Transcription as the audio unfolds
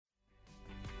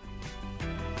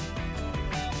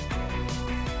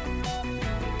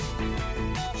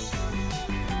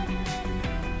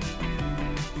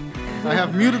I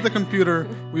have muted the computer.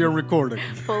 We are recording.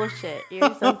 Full of shit.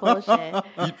 You're so full of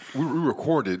shit. We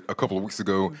recorded a couple of weeks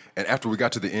ago, and after we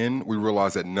got to the end, we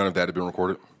realized that none of that had been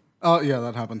recorded. Oh, yeah,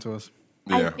 that happened to us.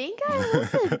 Yeah. I think I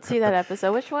listened to that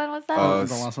episode. Which one was that?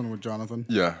 The last one with Jonathan.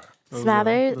 Yeah.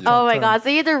 Smathers? the top Oh my 10. god. So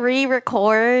you had to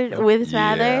re-record with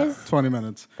Smathers? 20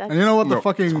 minutes. That's- And you know what the No.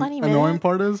 fucking 20 annoying minutes?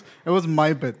 part is? It was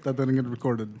my bit that didn't get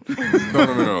recorded.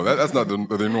 No. That's not the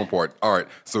annoying part. All right.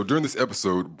 So during this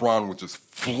episode, Bron was just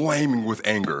flaming with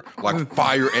anger, like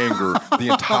fire anger, the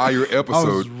entire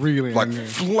episode. really like angry.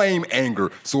 flame anger.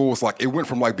 So it was like it went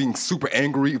from like being super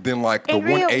angry, then like the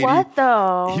Angry at 180. what,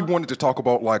 though? He wanted to talk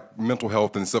about like mental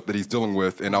health and stuff that he's dealing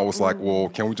with, and I was like, well,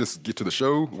 can we just get to the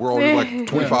show? We're already like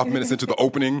 25 minutes into the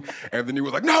opening, and then he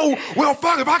was like, no, well,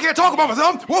 fuck, if I can't talk about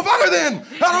myself, well, fuck it then.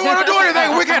 I don't want to do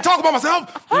anything. We can't talk about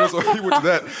myself. You know, so he went to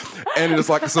that, and it's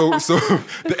like so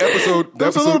the episode.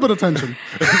 There's a little bit of tension.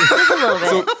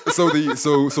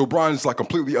 So Brian's like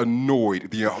completely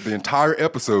annoyed the entire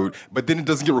episode, but then it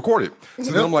doesn't get recorded.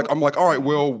 So then I'm like, all right,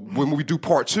 well, when we do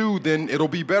part 2, then it'll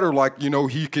be better. Like, you know,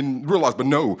 he can realize. But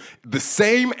no, the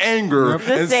same anger and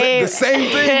the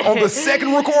same thing on the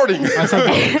second recording.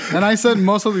 I said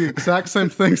most of the exact same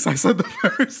things I said the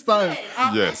first time.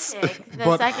 Yes. The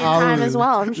second time as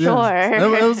well, I'm sure.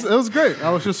 It was great.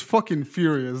 I was just fucking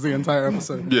furious the entire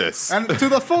episode. Yes. And to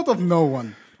the fault of no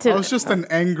one. I was just an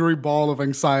angry ball of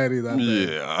anxiety that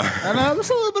day. Yeah. And there's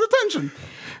a little bit of tension.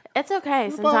 It's okay.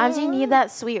 Sometimes you need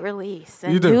that sweet release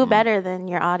and You do. do better than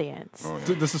your audience.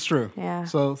 This is true. Yeah.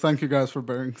 So thank you guys for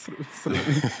bearing through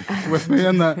with me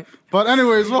in that. But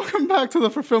anyways, welcome back to the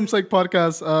For Film's Sake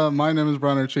podcast. My name is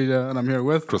Brian Archilla, and I'm here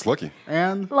with Chris Lucky.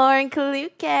 and Lauren Kaluke.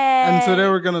 today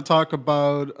we're going to talk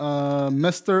about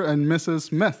Mr. and Mrs.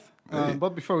 Smith. But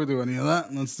before we do any of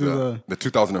that, let's do The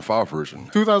 2005 version.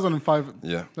 the 2005.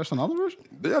 Yeah. There's another version?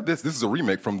 Yeah, this is a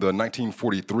remake from the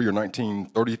 1943 or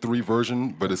 1933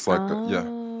 version, but it's like,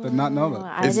 Did not know that.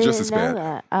 I It's didn't just as know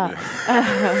bad. that.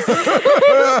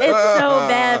 It's so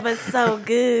bad, but so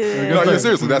good. No, yeah,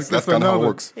 seriously, that's Guess I kind of how know it that.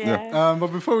 works. Yeah. But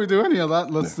before we do any of that,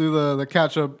 let's do the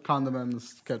ketchup,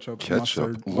 condiments, ketchup,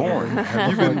 mustard. Lauren, have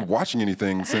you been watching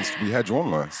anything since we had you on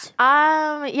last?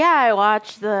 Yeah, I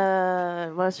watched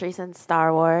the most recent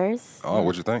Star Wars. Oh,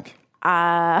 what'd you think?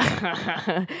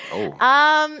 I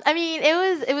Oh, mean,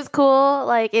 it was cool.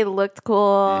 Like, it looked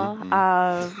cool.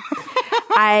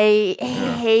 I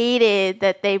hated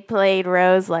that they played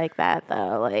Rose like that,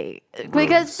 though. Like,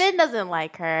 because Finn doesn't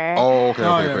like her. oh, okay,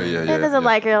 yeah. Finn doesn't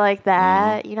like her like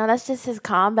that. You know, that's just his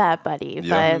combat buddy.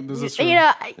 Yeah. But, This is true. you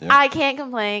know, I can't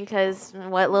complain because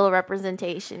what little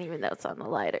representation, even though it's on the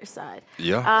lighter side.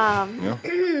 Yeah.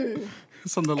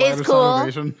 It's on the lighter It's cool. side of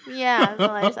Asian. Yeah, the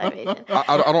lighter side of Asian.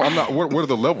 I'm not. What are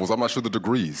the levels? I'm not sure the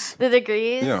degrees. The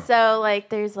degrees. Yeah. So, like,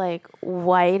 there's, like,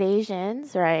 white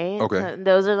Asians, right? Okay. So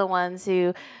those are the ones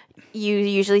who you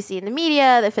usually see in the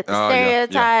media that fit the Oh, yeah,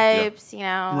 yeah, stereotypes, you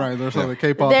know. Right, there's all the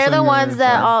K-pop They're the singers, ones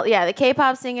that right? the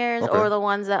K-pop singers Okay. or the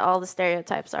ones that all the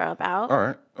stereotypes are about. All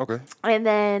right. Okay. And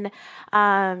then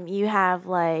you have,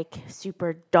 like,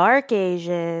 super dark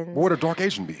Asians. What would a dark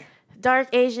Asian be? Dark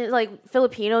Asians, like,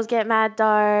 Filipinos get mad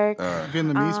dark.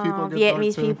 Vietnamese people get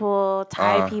Vietnamese dark too. people,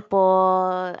 Thai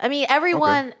people. I mean,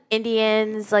 everyone,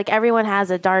 Indians, like everyone has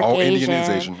a dark Oh, Asian. Indian is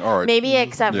Asian. All right. Maybe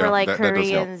except Yeah, for like that does help.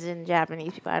 Koreans and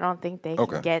Japanese people. I don't think they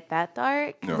Okay. can get that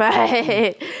dark. No.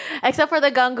 But except for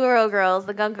the Gunguro girls.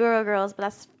 But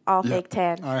that's all fake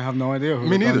tan. I have no idea who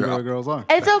Me the neither. Gungula girls are.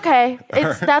 It's okay.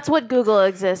 That's what Google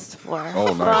exists for.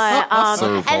 Oh, nice. But,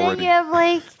 Served and then already. you have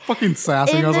like Fucking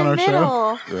sassing in us on the our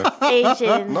show. middle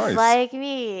Asians Nice. like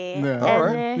me. Yeah. And All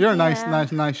right. then, You're a you know,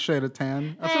 nice shade of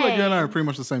tan. I feel like you and I are pretty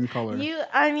much the same color.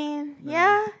 I mean,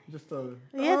 yeah, Just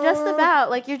just about.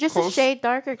 Like you're just Close. a shade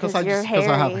darker because you're hairy.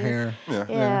 I have hair.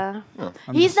 Yeah.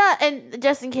 I'm He's not, and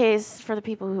just in case for the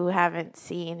people who haven't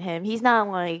seen him, he's not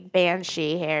like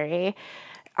Banshee hairy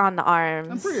on the arms.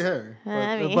 I'm pretty hairy,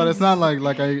 I mean- but it's not like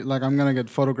I'm gonna get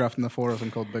photographed in the forest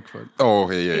and called Bigfoot. Oh,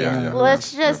 okay. Yeah.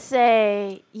 Let's just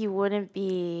say you wouldn't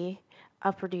be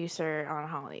a producer on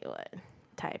Hollywood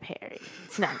type hairy.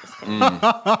 No, I'm just kidding.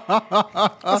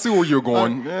 I see where you're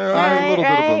going. Yeah, a little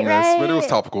bit of a mess, but it was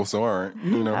topical, so all right.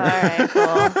 You know. All right,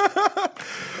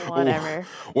 cool. Whatever.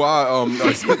 Well,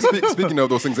 speaking of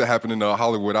those things that happen in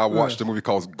Hollywood, I watched a movie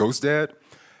called Ghost Dad.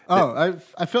 Oh,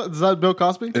 I feel is that Bill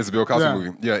Cosby? It's a Bill Cosby Yeah.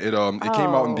 movie. Yeah, it came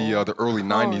out in the early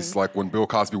 '90s, like when Bill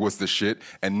Cosby was the shit,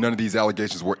 and none of these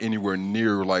allegations were anywhere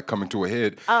near like coming to a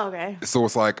head. Oh, okay. So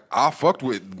it's like I fucked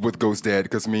with Ghost Dad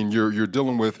because I mean you're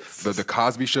dealing with the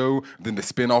Cosby Show, then the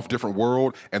spin-off Different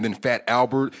World, and then Fat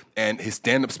Albert and his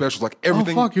stand-up specials, like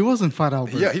everything. Oh fuck, he wasn't Fat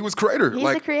Albert. Yeah, he was creator. He's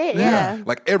like, the creator. Yeah.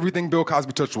 like everything Bill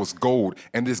Cosby touched was gold.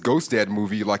 And this Ghost Dad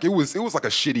movie, like it was like a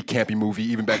shitty campy movie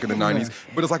even back in the '90s.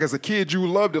 But it's like as a kid you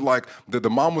loved it. Like the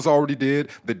mom was already dead,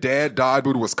 the dad died,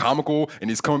 but it was comical, and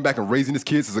he's coming back and raising his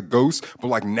kids as a ghost. But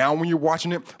like now when you're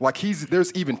watching it, like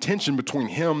there's even tension between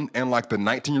him and like the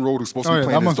 19-year-old who's supposed to be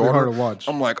playing his daughter. Hard to watch.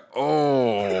 I'm like,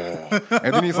 oh.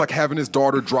 And then he's like having his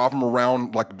daughter drive him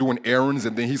around like doing errands,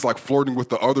 and then he's like flirting with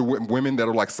the other women that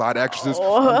are like side actresses.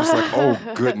 I'm just like,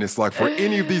 oh goodness. Like for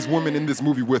any of these women in this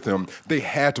movie with him, they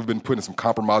had to have been put in some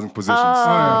compromising positions.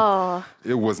 Oh.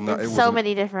 It was not. It was So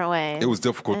many different ways. It was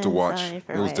difficult to In so watch. many It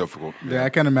different was ways. difficult. Yeah, I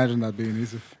can't imagine that being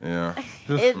easy. Yeah.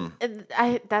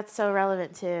 That's so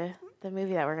relevant to the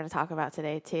movie that we're going to talk about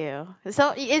today too.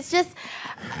 So it's just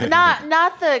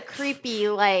not the creepy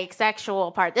like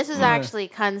sexual part. This is actually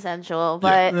consensual,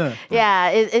 but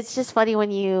it's just funny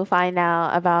when you find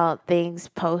out about things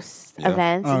post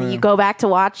events and you go back to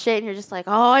watch it and you're just like,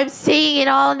 oh, I'm seeing it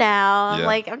all now. I'm Yeah.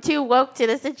 like, I'm too woke to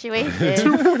the situation.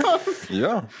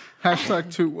 Yeah.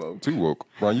 Hashtag too woke. Too woke.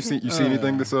 Brian, you see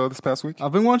anything this past week?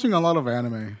 I've been watching a lot of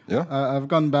anime. Yeah? I've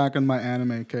gone back on my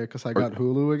anime kick because I got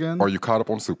Hulu again. Are you caught up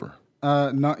on Super?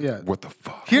 Not yet. What the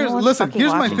fuck? Everyone's fucking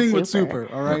Here's my watching thing with Super.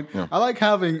 Super, all right? Yeah. I like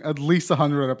having at least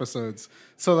 100 episodes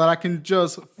so that I can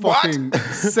just fucking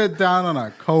sit down on a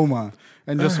coma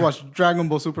and just watch Dragon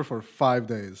Ball Super for 5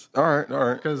 days. All right.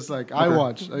 Because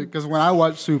because when I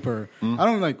watch Super, I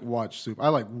don't like watch Super. I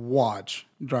like watch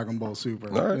Dragon Ball Super.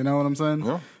 right. You know what I'm saying?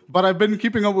 Yeah. But I've been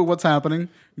keeping up with what's happening.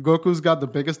 Goku's got the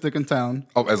biggest dick in town.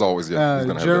 Oh, as always, yeah. He's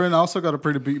gonna have Jiren also got a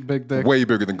pretty big dick. way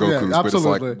bigger than Goku's, Yeah, but it's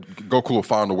like absolutely. Goku will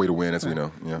find a way to win, as we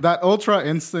know. Yeah. That Ultra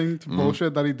Instinct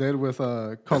bullshit that he did with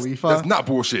Khalifa. That's not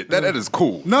bullshit. That is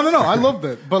cool. No, I loved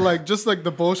it. But like just like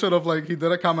the bullshit of like he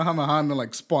did a Kamehameha and then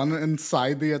like spun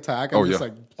inside the attack and Oh, just yeah.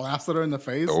 like blasted her in the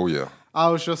face. Oh yeah. I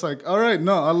was just like, all right,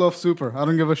 no, I love Super. I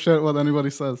don't give a shit what anybody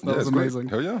says. That Yeah, was it's great. amazing.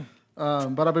 Hell yeah.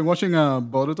 But I've been watching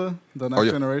Boruto, The Next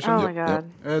yeah. Generation. Oh my god.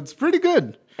 It's pretty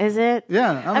good. Is it?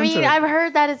 Yeah, I'm I mean, into it. I've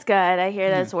heard that it's good. I hear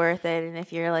that it's worth it, and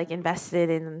if you're like invested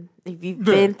in, if you've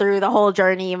been through the whole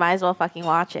journey, you might as well fucking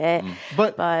watch it.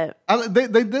 But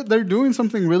they're doing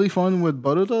something really fun with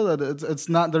Boruto that it's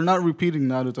not, they're not repeating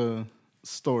Naruto's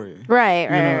story. Right, You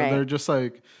know, right. They're just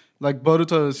like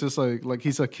Boruto is just like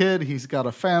he's a kid, he's got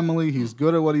a family, he's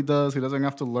good at what he does. He doesn't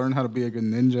have to learn how to be a good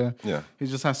ninja. Yeah. He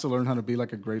just has to learn how to be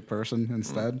like a great person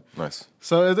instead. Nice.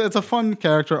 So it's a fun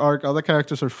character arc. Other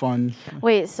characters are fun.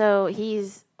 Wait, so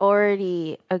he's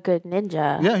already a good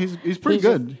ninja. Yeah, he's pretty He just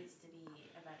good. needs to be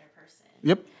a better person.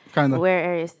 Yep, kind of.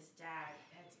 Whereas his dad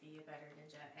had to be a better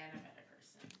ninja and a better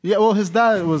person. Yeah, well, his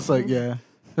dad was like,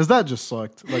 his dad just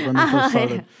sucked. Like when he first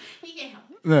started. He can help.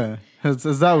 Yeah,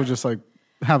 his dad was just like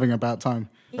having a bad time.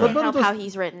 He can help Boruto's- how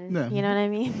he's written. Yeah. You know what I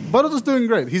mean? Boruto's doing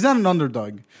great. He's not an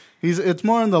underdog. It's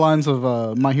more in the lines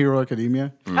of My Hero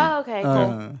Academia. Oh, okay,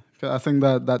 cool. 'Cause I think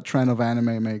that trend of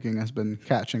anime making has been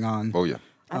catching on. Oh yeah.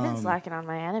 I've been slacking on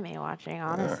my anime watching,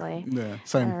 honestly. Yeah, I haven't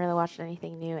same. really watched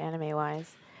anything new anime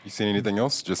wise. You seen anything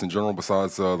else, just in general,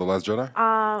 besides The Last Jedi?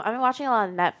 I've been watching a lot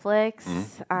of Netflix,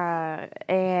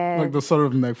 and Like the sort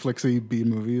of Netflixy B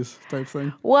movies type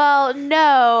thing. well,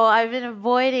 no, I've been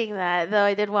avoiding that. Though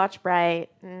I did watch Bright.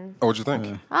 Oh, what'd you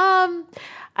think?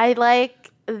 I like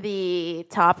the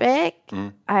topic. Mm-hmm.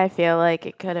 I feel like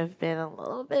it could have been a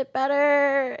little bit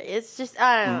better. It's just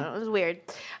I don't know. It was weird.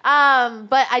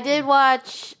 But I did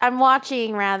watch. I'm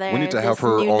watching rather. We need to have this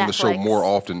her new on the show Netflix. more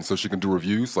often so she can do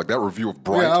reviews. Like that review of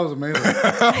Bright. Yeah, that was amazing.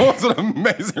 That was an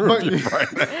amazing review, Bright.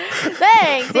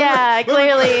 Thanks. Yeah,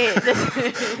 clearly.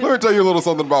 Let me tell you a little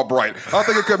something about Bright. I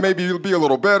think it could maybe be a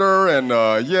little better, and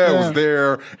it was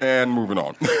there, and moving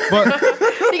on.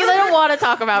 Because I don't want to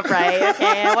talk about Bright.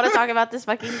 Okay, I want to talk about this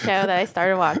fucking show that I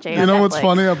started watching. You on know what's Netflix.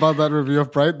 funny about that review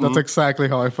of Bright? That's exactly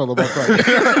how I felt about Bright.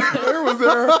 It was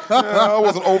there. Yeah, I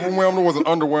wasn't overwhelmed. I wasn't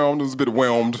underwhelmed. I was a bit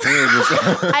whelmed.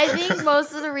 I think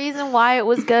most of the reason why it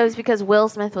was good is because Will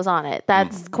Smith was on it.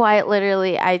 That's quite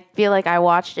literally. I feel like I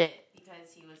watched it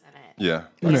because he was in it. Yeah,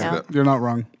 I see know? that. You're not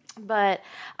wrong. But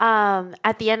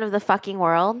at the end of the fucking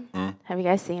world, have you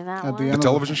guys seen that At one? the The end of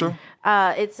television show?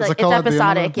 It's like it it's called At the End of the-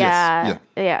 episodic. Yeah, Yes.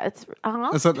 yeah. It's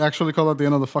Is that actually called At the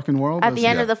End of the Fucking World? at the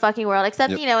end Yeah. of the fucking world.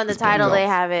 Except Yep. you know in the It's pretty title they rough.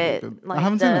 have it I like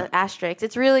haven't seen the it. asterisk.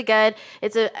 It's really good.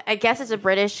 I guess it's a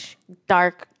British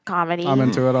dark comedy. I'm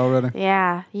into it already.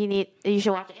 Yeah, you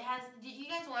should watch it. Did you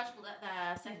guys watch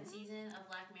second season of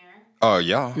Black Mirror?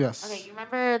 Yeah. Yes. Okay, you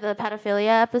remember the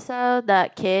pedophilia episode?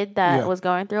 That kid that was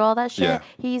going through all that shit? Yeah.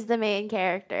 He's the main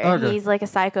character. Okay. He's like a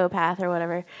psychopath or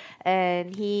whatever.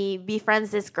 And he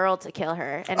befriends this girl to kill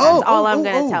her. And that's all I'm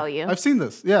going to tell you. I've seen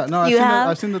this. Yeah, no, You have?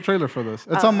 I've seen the trailer for this.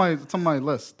 It's on my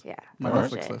list. Yeah. My watch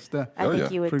Netflix it. list. Yeah. I think yeah.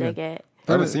 you would Pretty dig good. it.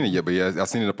 I haven't seen it yet, but yeah, I've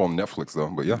seen it up on Netflix though.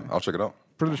 But yeah, I'll check it out.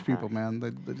 British people, man,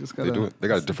 they just got They do it. They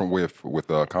got a different way with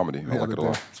comedy. I like it a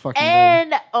lot. It's fucking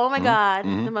And oh my god,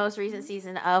 the most recent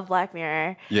season of Black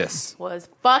Mirror Yes. was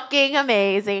fucking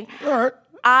amazing. All right.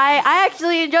 I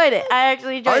actually enjoyed it. I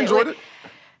enjoyed it.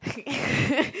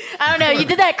 I don't know. You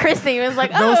did that Chris thing. It was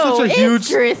like, That was oh, such a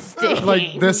huge, interesting.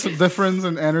 like this difference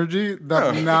in energy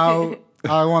that now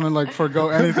I want to like forgo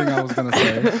anything I was gonna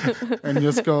say and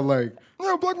just go like,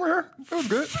 Yeah, Black Mirror. That was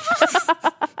good.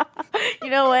 You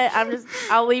know what?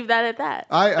 I'll leave that at that.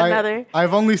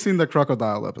 I've only seen the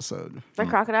crocodile episode. The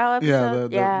crocodile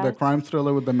episode. Yeah, the crime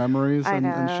thriller with the memories and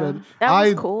shit. That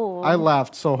was cool. I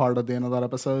laughed so hard at the end of that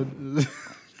episode.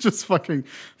 Just fucking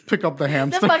pick up the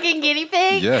hamster. The fucking guinea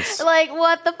pig. Yes. Like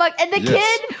what the fuck? And the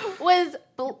Yes. kid was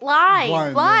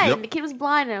blind. Blind, Yep. The kid was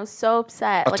blind, and I was so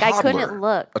upset. A Like toddler. I couldn't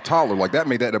look. A toddler. Like that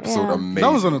made that episode Yeah. amazing.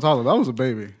 That wasn't a toddler. That was a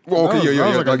baby. Well, okay, That was yeah,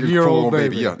 like like a year-old full-on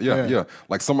baby. Yeah.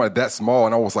 Like somebody that small,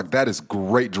 and I was like, that is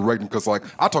great directing because, like,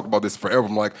 I talk about this forever.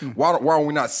 I'm like, why are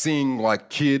we not seeing like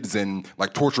kids and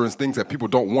like torture and things that people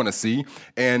don't want to see?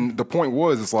 And the point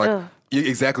was, it's like.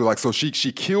 Exactly, like so she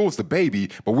kills the baby,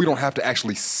 but we don't have to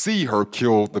actually see her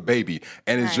kill the baby,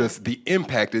 and it's just the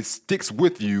impact. It sticks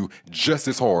with you just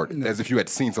as hard as if you had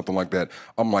seen something like that.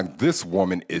 I'm like, this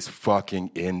woman is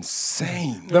fucking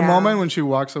insane. The Yeah. moment when she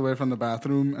walks away from the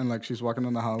bathroom and like she's walking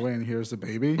in the hallway and hears the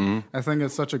baby, I think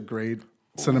it's such a great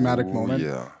cinematic moment.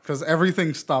 yeah. Because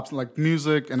everything stops, like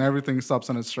music and everything stops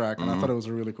in its track, and I thought it was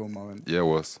a really cool moment. Yeah, it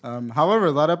was.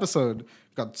 However, that episode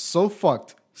got so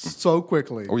fucked so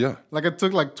quickly. Oh, yeah. Like it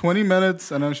took like 20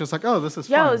 minutes, and then it's just like, oh, this is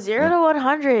Yo, fun. 0 to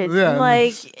 100. Yeah,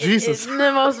 Like Jesus. it's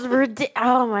the most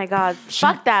oh my god.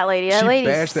 Fuck that lady. That She lady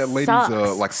bashed that lady's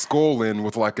sucks. like skull in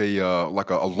with like a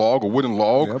log, a wooden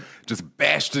log. Yep. Just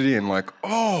bashed it in, like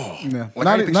Yeah. Like,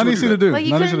 I didn't think not she would easy do to that. do. Like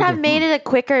you Not easy couldn't to have do. made it a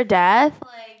quicker death.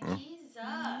 Like Jesus.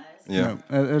 Yeah.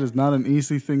 It is not an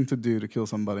easy thing to do to kill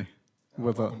somebody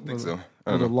with a so. I with don't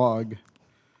a know. log.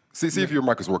 See if your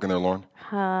mic is working there, Lauren.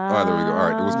 All right, there we go. All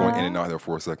right, it was going in and out there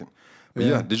for a second. But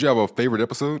yeah, did you have a favorite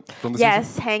episode from the Yes,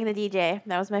 season? Hang the DJ.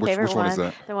 That was my Which favorite one is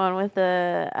that? The one with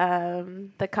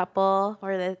the couple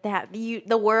or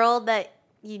the world that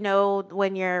you know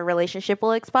when your relationship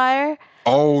will expire.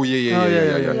 Oh yeah. Yo,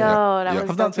 that Yeah. was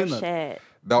I've not dope seen as that. shit.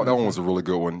 That one was a really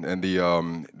good one, and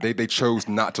they chose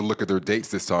not to look at their dates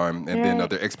this time, and then Right.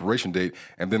 their expiration date,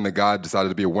 and then the guy decided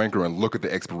to be a wanker and look at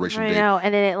the expiration I date. know,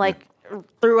 and then it like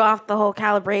threw off the whole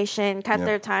calibration, cut Yeah.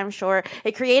 their time short.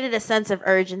 It created a sense of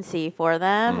urgency for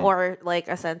them, Mm. or like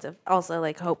a sense of also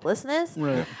like hopelessness.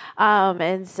 Right.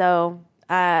 And so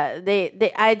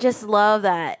they I just love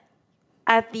that.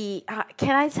 At the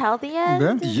can I tell the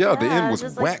end? Yeah, the end was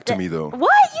just whack to me, though.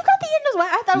 What you got the end was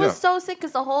whack? I thought it Yeah. was so sick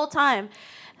because the whole time.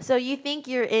 So you think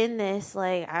you're in this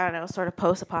like I don't know sort of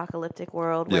post-apocalyptic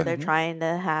world where Yeah. they're trying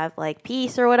to have like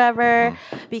peace or whatever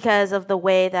because of the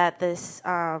way that this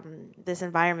this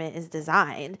environment is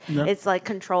designed. Yeah. It's like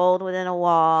controlled within a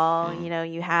wall. You know,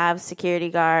 you have security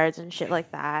guards and shit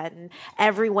like that, and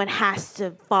everyone has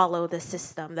to follow the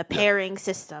system, the pairing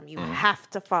system. You have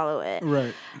to follow it,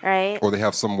 Right. right? Or they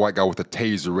have some white guy with a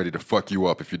taser ready to fuck you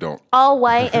up if you don't. All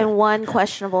white and one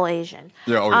questionable Asian.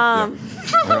 Yeah, oh,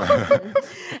 yeah.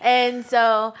 And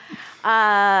so,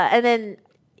 and then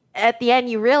at the end,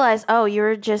 you realize, oh,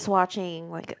 you're just watching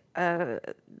like a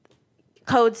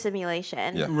code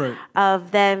simulation Yeah. Right.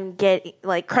 of them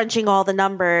crunching all the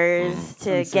numbers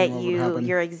to And seeing get what would you happen.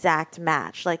 your exact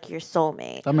match, like your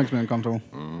soulmate. That makes me uncomfortable.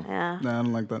 Yeah. Nah, I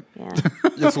don't like that. Yeah.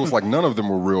 Yeah, so it's like none of them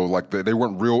were real. Like they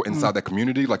weren't real inside that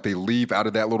community. Like they leave out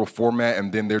of that little format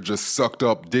and then they're just sucked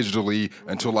up digitally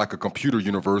into like a computer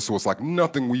universe. So it's like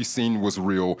nothing we've seen was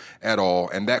real at all.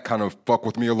 And that kind of fucked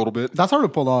with me a little bit. That's hard to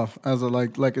pull off as a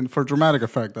for dramatic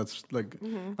effect. That's like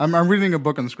I'm reading a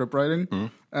book on script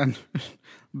writing, and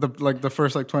the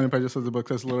first 20 pages of the book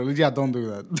says literally, yeah, don't do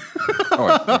that,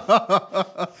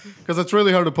 because it's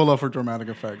really hard to pull off for dramatic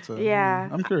effect. So Yeah.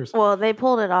 I'm curious. Well, they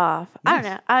pulled it off. I don't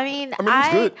know. I mean, it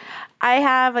was good. I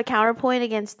have a counterpoint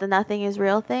against the nothing is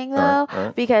real thing, though, All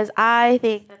right. because I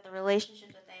think that the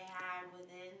relationship that they had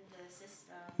within the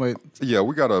system Wait. Yeah,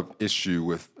 we got a issue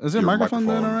with. Is your microphone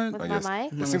doing all right? With I my guess.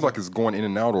 mic? It seems like it's going in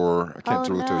and out, or I can't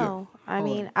really tell you. No. I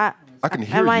mean, I can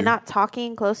hear am I you. not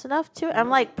talking close enough to it? I'm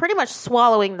like pretty much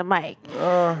swallowing the mic.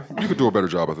 You could do a better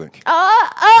job, I think.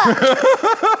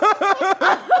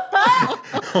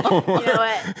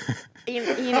 You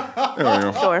know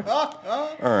what? Sure.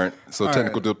 All right. So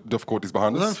technical difficulties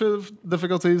behind us.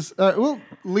 Difficulties. We'll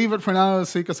leave it for now,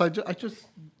 see, because I just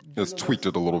Just tweaked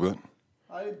it a little bit.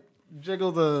 I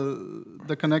jiggle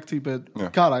the connecty bit. Yeah.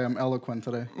 God, I am eloquent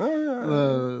today.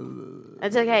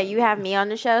 It's okay. You have me on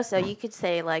the show, so you could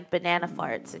say like banana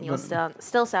farts, and you'll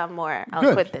still sound more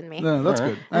eloquent than me. Yeah, that's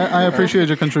good. I appreciate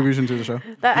your contribution to the show.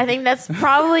 I think that's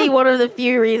probably one of the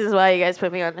few reasons why you guys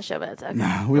put me on the show. But that's okay.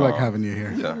 Nah, we like having you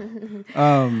here.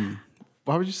 Yeah.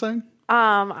 What were you saying?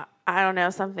 I don't know,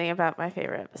 something about my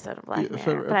favorite episode of Black Mirror,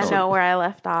 favorite but I know where I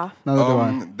left off. Neither do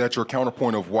I. That's your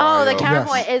counterpoint of why. Oh, the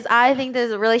counterpoint is I think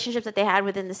the relationships that they had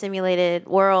within the simulated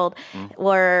world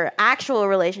were actual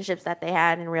relationships that they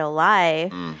had in real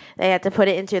life. They had to put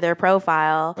it into their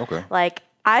profile. Okay. Like,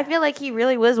 I feel like he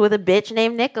really was with a bitch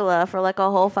named Nicola for like a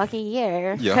whole fucking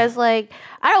year. Yeah. Because, like,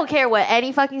 I don't care what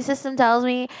any fucking system tells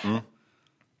me.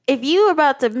 If you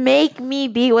about to make me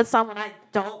be with someone I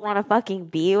don't want to fucking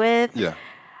be with, Yeah.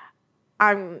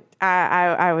 I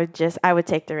would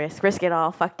take the risk it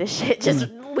all. Fuck this shit. Just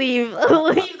leave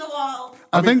the walls.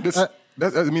 I think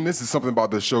This is something about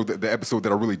the show, the episode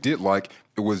that I really did like.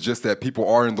 It was just that people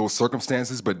are in those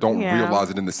circumstances, but don't realize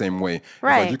it in the same way. It's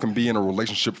Right. like you can be in a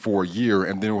relationship for a year,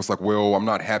 and then it was like, well, I'm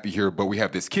not happy here, but we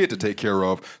have this kid to take care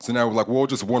of. So now we're like, well,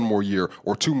 just one more year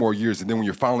or 2 more years. And then when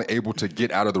you're finally able to get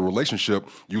out of the relationship,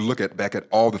 you look back at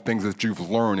all the things that you've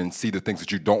learned and see the things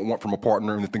that you don't want from a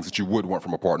partner and the things that you would want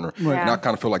from a partner. Right. And I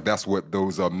kind of feel like that's what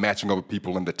those matching up with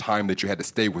people and the time that you had to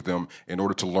stay with them in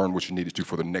order to learn what you needed to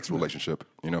for the next relationship.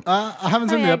 You know? I haven't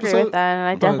seen the I episode. agree with that, and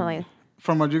I but definitely.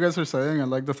 From what you guys are saying, I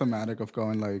like the thematic of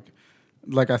going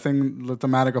like I think the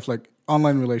thematic of like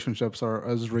online relationships are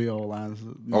as real as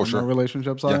normal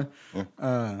relationships are.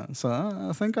 Yeah. So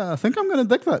I think I'm gonna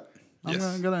dig that.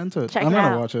 I'm gonna into it. Check I'm it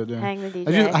gonna out. watch it. Yeah. Hang the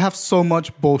DJ. I have so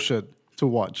much bullshit to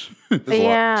watch. There's a lot.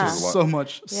 Yeah. There's a lot.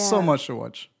 so much to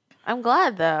watch. I'm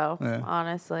glad though, Yeah.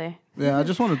 honestly. Yeah, I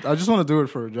just want to do it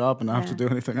for a job and not have to do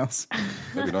anything else.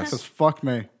 That'd be nice. Because fuck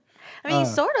me. I mean,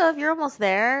 sort of. You're almost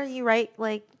there. You write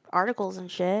like articles and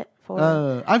shit for.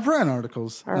 I've written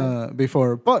articles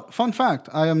before, but fun fact: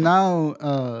 I am now.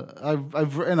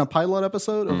 I've written a pilot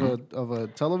episode of a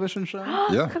television show.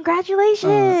 Yeah.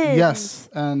 Congratulations! Yes,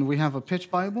 and we have a pitch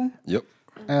bible, Yep.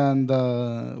 and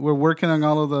we're working on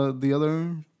all of the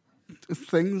other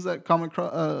things that come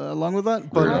along with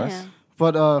that. But Very nice.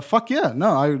 but fuck yeah,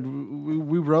 no,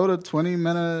 we wrote a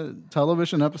 20-minute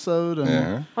television episode, and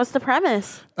Yeah. What's the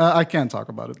premise? I can't talk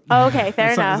about it. Oh, okay, fair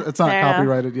It's enough. not, it's not Fair enough.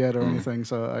 copyrighted yet or anything,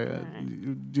 so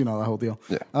you know the whole deal.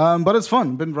 Yeah. But it's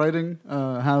fun. Been writing.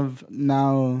 Have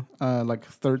now like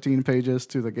 13 pages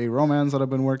to the gay romance that I've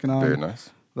been working on. Very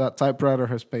nice. That typewriter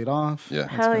has paid off. Yeah.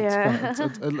 Hell yeah.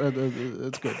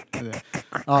 It's good. Yeah.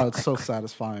 Oh, it's so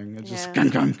satisfying. It's just Yeah.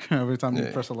 gunk, gunk every time you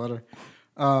Yeah. press a letter.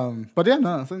 But yeah,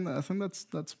 no, I think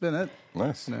that's been it.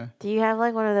 Nice. Yeah. Do you have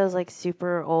like one of those like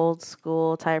super old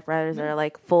school typewriters that are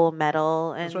like full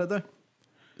metal and? It's right there.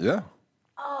 Yeah.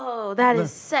 Oh, that is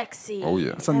sexy. Oh,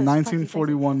 yeah. It's a That is fucking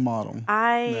 1941 model.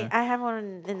 I have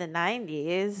one in the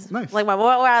 90s. Nice. Like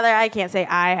I can't say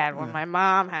I had one. My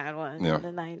mom had one Yeah. in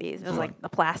the 90s. It was like the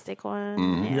plastic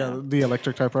one. Yeah, the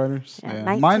electric typewriters.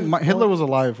 Yeah, Yeah. Mine Hitler was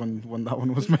alive when that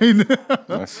one was made.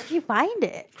 Nice. Where'd you find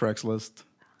it? Craigslist.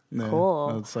 Yeah,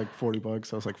 Cool. It's like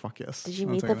 $40. I was like, fuck yes. Did you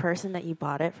I'll meet take the it. person that you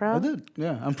bought it from? I did.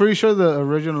 Yeah, I'm pretty sure the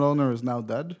original owner is now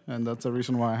dead, and that's the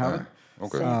reason why I have it.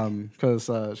 Okay.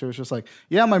 Because she was just like,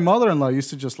 yeah, my mother-in-law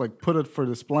used to just like put it for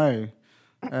display,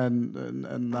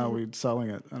 and now we're selling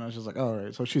it, and I was just like, all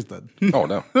right, so she's dead. Oh,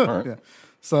 no. All right. Yeah.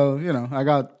 So I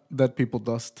got dead people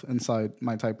dust inside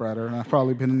my typewriter, and I've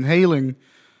probably been inhaling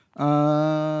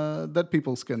dead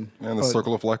people's skin. And the But-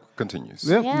 circle of life continues.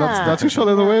 Yeah, Yeah. that's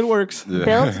usually the way it works. Yeah.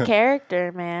 Builds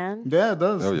character, man. Yeah, it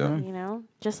does. Oh, yeah. You know,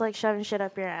 just like shoving shit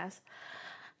up your ass.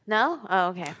 No? Oh,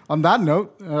 okay. On that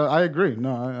note, I agree.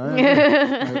 No, I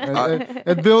agree.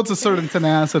 It builds a certain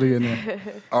tenacity in you.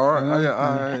 All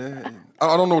right.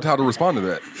 I don't know how to respond to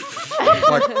that.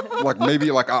 like maybe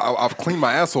like I've cleaned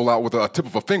my asshole out with a tip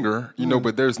of a finger,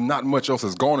 but there's not much else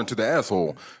that's gone into the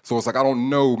asshole. So it's like I don't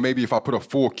know. Maybe if I put a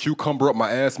full cucumber up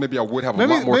my ass, maybe I would have a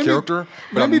lot more character.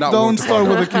 But maybe I'm not don't willing to start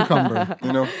find with a out, cucumber.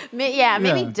 You know? Maybe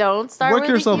Yeah. don't start Work with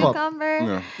a yourself up. cucumber.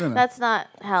 Yeah. You know. That's not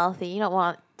healthy. You don't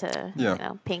want to Yeah. you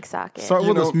know, pink socket. Start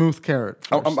with know, a smooth carrot.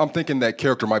 first. I'm thinking that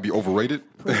character might be overrated.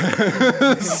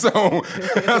 So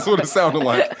that's what it sounded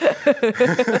like.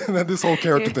 That this whole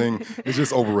character thing is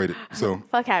just overrated. So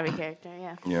Fuck having character,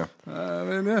 yeah. yeah. I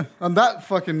mean, yeah. On that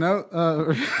fucking note,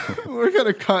 we're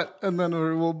gonna cut, and then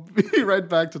we'll be right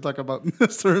back to talk about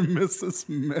Mr. and Mrs.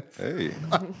 Smith. Hey,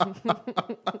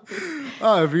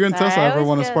 Oh, if you and Tessa That ever was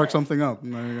want to good. spark something up,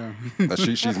 there you go.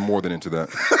 she's more than into that.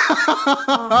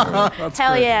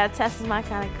 Hell yeah, Tess is my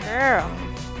kind of girl.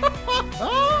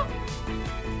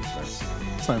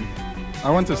 Same. I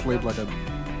went to sleep like a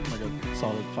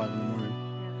solid 5 in the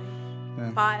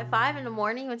morning. Yeah. Five in the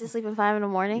morning? Went to sleep at 5 in the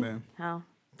morning? Yeah. Oh,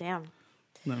 damn.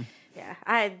 No, Yeah,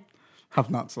 I have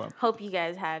not slept. hope you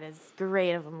guys had as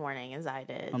great of a morning as I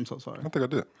did. I'm so sorry. I think I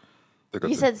did.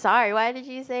 You said sorry. Why did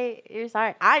you say you're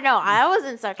sorry? I know. I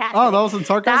wasn't sarcastic. Oh, that wasn't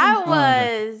sarcasm? That Oh,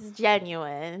 okay. was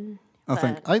genuine. I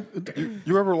think but-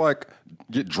 You ever like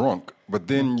get drunk, but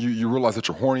then you realize that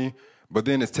you're horny, but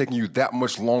then it's taking you that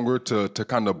much longer to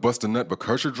kind of bust a nut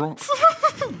because you're drunk?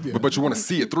 But you want to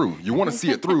see it through. You want to see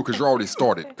it through because you're already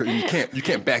started. 'Cause you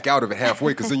can't back out of it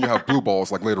halfway because then you have blue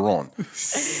balls like later on.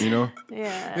 You know?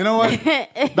 Yeah. You know what?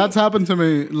 That's happened to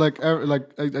me.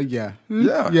 Yeah,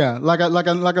 Yeah. like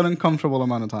an uncomfortable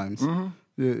amount of times.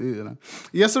 You know.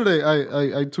 Yesterday,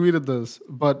 I tweeted this,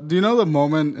 but do you know the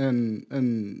moment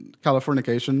in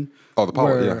Californication? Oh, the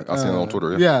power. where, Yeah, I seen it on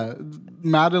Twitter. Yeah,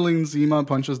 Madeline Zima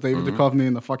punches David Duchovny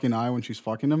in the fucking eye when she's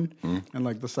fucking him in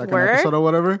like the second Word? episode or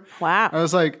whatever. Wow. I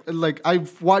was like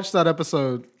I've watched that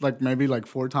episode maybe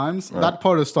 4 times. That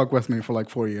part has stuck with me for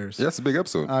 4 years. Yeah, it's a big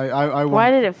episode. I Why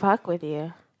did it fuck with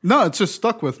you? No, it's just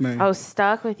stuck with me. Oh,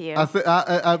 stuck with you.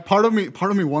 Part of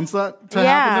me wants that to happen to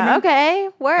yeah. me. Okay.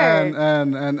 Word.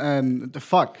 And the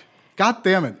fuck, god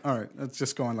damn it! All right, it's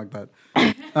just going like that.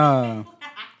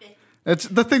 It's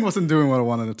the thing wasn't doing what I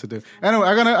wanted it to do. Anyway,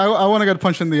 I want to get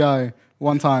punched in the eye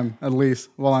one time at least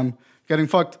while I'm getting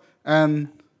fucked. And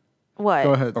What?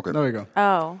 go ahead. Okay. There we go.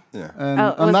 Oh. Yeah. And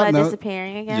Oh, on was that I note,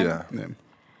 disappearing again? Yeah. yeah.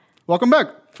 Welcome back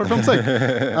for film's sake.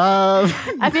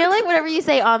 I feel like whenever you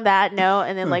say on that note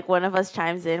and then one of us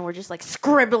chimes in, we're just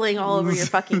scribbling all over your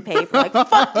fucking paper. Like,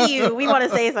 fuck you. We want to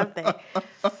say something.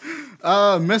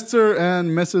 Mr. and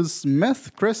Mrs.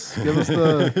 Smith, Chris, give us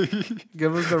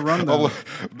the rundown.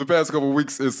 The past couple of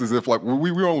weeks, it's as if we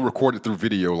only recorded through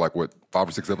video 5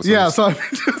 or 6 episodes. Yeah, so I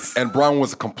just And Brian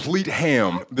was a complete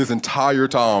ham this entire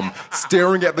time,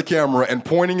 staring at the camera and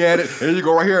pointing at it. There you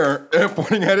go, right here, and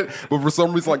pointing at it. But for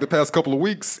some reason, the past couple of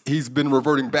weeks, he's been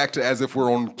reverting back to as if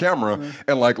we're on camera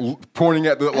and pointing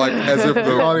at the as if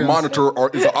the Audience. monitor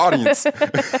is an audience.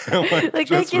 They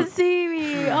can see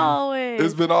me always.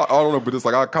 It's been I don't know, but it's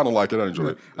I kind of like it. I enjoy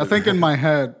it. I think in my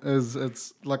head it's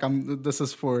this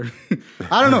is for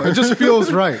I don't know, it just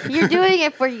feels right. You're doing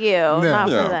it for you, not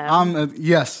Yeah. for them.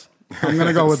 Yes, I'm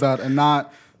gonna go with that, and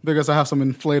not because I have some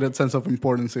inflated sense of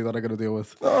importance that I got to deal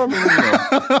with. Oh,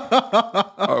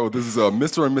 this is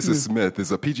Mr. and Mrs. Smith.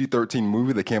 It's a PG-13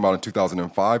 movie that came out in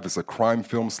 2005. It's a crime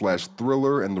film /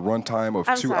 thriller, and the runtime of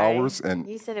I'm 2 sorry. hours. And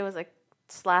You said it was a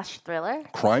slash thriller?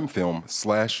 crime film /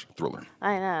 thriller.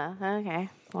 I know. Okay.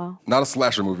 Well. Not a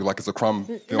slasher movie, it's a crime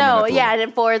film. and No, a thriller. yeah, and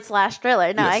then /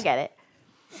 thriller. No, Yes. I get it.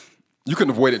 You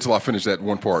couldn't have waited till I finished that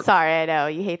one part. Sorry, I know.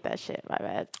 You hate that shit. My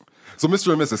bad. So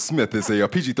Mr. and Mrs. Smith is a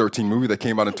PG-13 movie that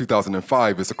came out in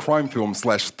 2005. It's a crime film /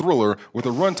 thriller with a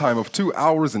runtime of 2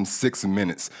 hours and 6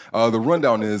 minutes. The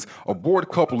rundown is a bored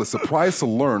couple is surprised to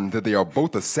learn that they are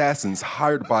both assassins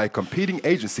hired by competing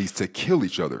agencies to kill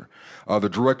each other. The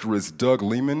director is Doug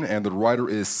Liman, and the writer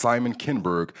is Simon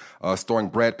Kinberg, starring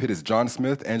Brad Pitt as John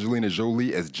Smith, Angelina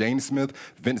Jolie as Jane Smith,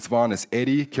 Vince Vaughn as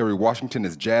Eddie, Kerry Washington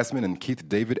as Jasmine, and Keith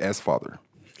David as father.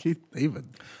 Keith David.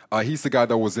 He's the guy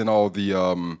that was in all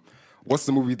the what's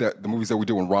the movies that we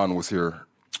did when Ron was here?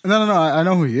 No. I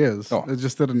know who he is. Oh. I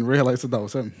just didn't realize that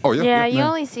was him. Oh yeah, Yeah, you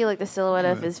only see the silhouette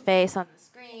of his face on the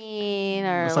screen,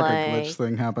 or It's like a glitch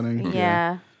thing happening.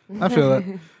 Yeah. I feel it.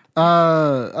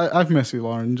 I've missed you,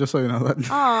 Lauren. Just so you know that.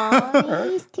 Aw,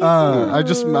 he's cute. I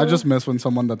just miss when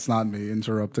someone that's not me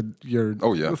interrupted your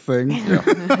thing.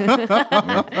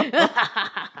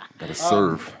 Gotta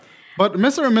serve. But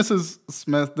Mr. and Mrs.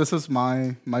 Smith, this is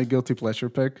my guilty pleasure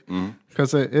pick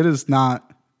because it is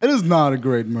not a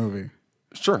great movie,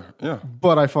 Sure, yeah.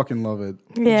 but I fucking love it.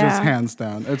 Yeah. Just hands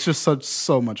down. It's just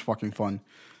so much fucking fun.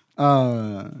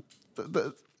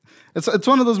 It's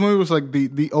one of those movies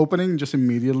the opening just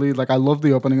immediately I love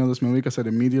the opening of this movie because it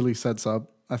immediately sets up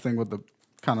I think what the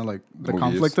kind of the movie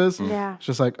conflict is. is. Yeah. It's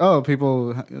just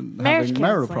people having marital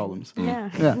counseling. problems. Yeah.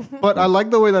 Yeah, but I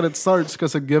like the way that it starts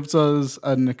because it gives us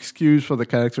an excuse for the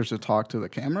characters to talk to the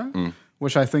camera,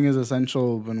 which I think is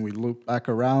essential when we loop back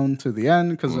around to the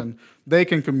end, because then they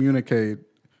can communicate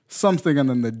something, and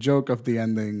then the joke of the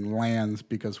ending lands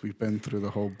because we've been through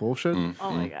the whole bullshit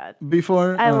Oh my god.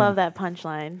 before. I love that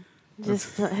punchline.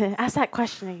 Just ask that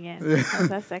question again.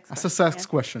 That's a sex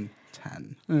question.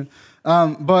 10.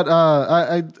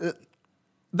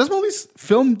 This movie's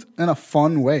filmed in a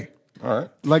fun way. All right.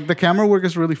 Like the camera work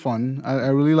is really fun. I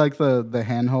really like the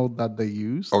handheld that they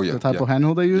use. Oh, yeah, the type yeah. of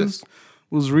handheld they use Yes.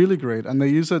 was really great, and they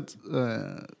use it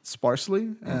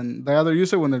sparsely. And they either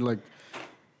use it when they're like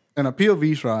in a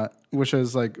POV shot, which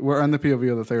is like we're in the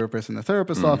POV of the therapist in the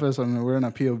therapist's office, and we're in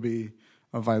a POV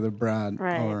of either Brad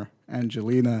or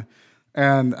Angelina.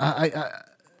 And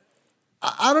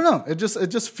I don't know. It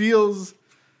just feels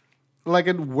like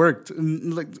it worked.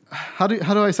 And like how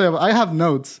do I say it? I have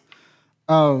notes,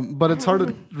 but it's hard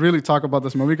to really talk about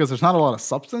this movie because there's not a lot of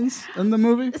substance in the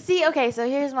movie. See, okay, so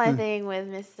here's my thing with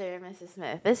Mr. and Mrs.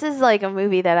 Smith. This is like a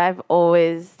movie that I've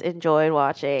always enjoyed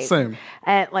watching. Same.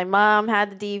 And like mom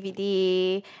had the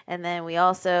DVD, and then we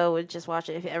also would just watch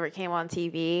it if it ever came on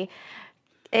TV.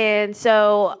 And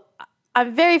so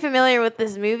I'm very familiar with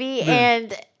this movie,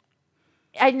 and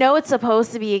I know it's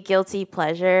supposed to be a guilty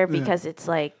pleasure because it's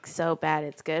like so bad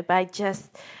it's good, but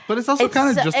But it's also kind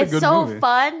of just a good movie. It's so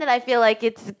fun that I feel like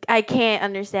I can't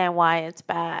understand why it's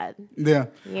bad. Yeah.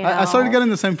 You I started know? getting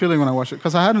the same feeling when I watched it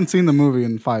because I hadn't seen the movie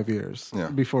in 5 years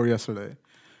before yesterday.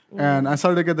 And I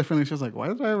started to get the feeling, she was like, why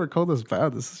did I ever call this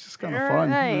bad? This is just kind of fun.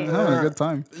 Right. I'm having a good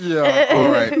time. Yeah.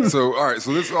 All right. So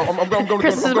this, I'm going to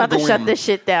Chris is about to shut this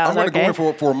shit down. I'm going to okay? go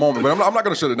in for a moment, but I'm not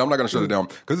going to shut it. I'm not going to shut it down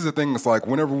because this is the thing. It's like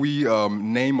whenever we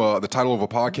name the title of a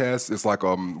podcast, it's like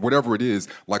whatever it is.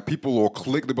 Like people will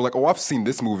click. They'll be like, "Oh, I've seen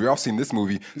this movie. Or I've seen this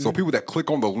movie." So people that click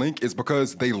on the link is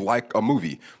because they like a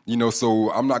movie. You know.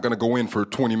 So I'm not going to go in for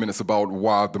 20 minutes about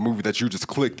why the movie that you just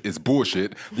clicked is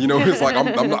bullshit. You know, it's like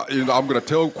I'm not. You know, I'm going to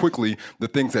tell quickly the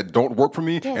things that don't work for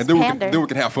me, and then we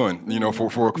can have fun. You know, for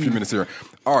a few minutes here.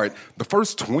 All right, the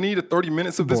first 20 to 30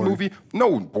 minutes of this movie,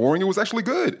 no, boring. It was actually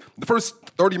good. The first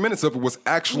 30 minutes of it was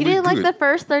actually You didn't good. like the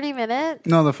first 30 minutes?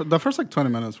 No, the first like 20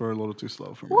 minutes were a little too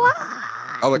slow for me.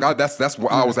 That's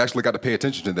where I was actually got to pay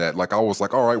attention to that. Like I was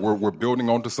like, all right, we're building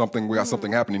onto something. We got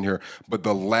something happening here. But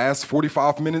the last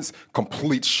 45 minutes,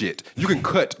 complete shit. You can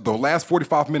cut the last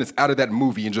 45 minutes out of that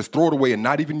movie and just throw it away and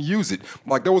not even use it.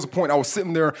 Like there was a point I was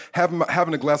sitting there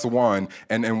having a glass of wine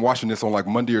and watching this on like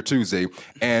Monday or Tuesday,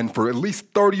 and for at least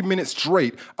 30 minutes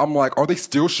straight, I'm like, are they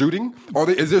still shooting?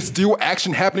 Is there still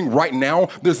action happening right now?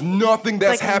 There's nothing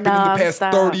that's like happened in the past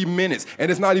nonstop. 30 minutes.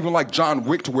 And it's not even like John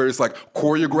Wick to where it's like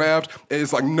choreographed.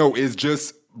 It's like, no, it's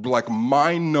just like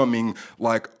mind-numbing,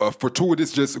 like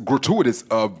gratuitous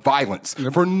violence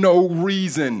for no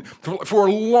reason for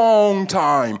a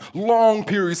long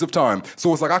periods of time.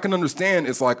 So it's like I can understand.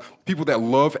 It's like people that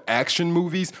love action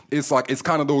movies. It's like it's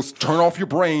kind of those turn off your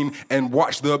brain and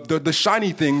watch the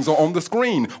shiny things on the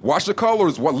screen. Watch the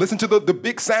colors. Listen to the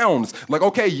big sounds. Like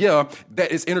okay, yeah, that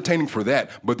is entertaining for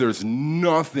that. But there's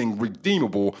nothing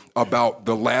redeemable about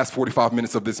the last 45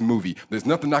 minutes of this movie. There's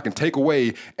nothing I can take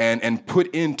away and put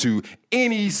into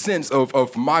any sense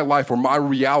of my life or my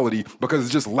reality because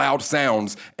it's just loud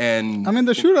sounds. And I mean,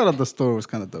 the shootout at the store was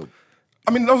kind of dope.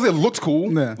 I mean, it looked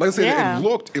cool. Yeah. Like I said, Yeah.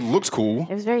 it looks cool.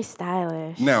 It was very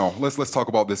stylish. Now let's talk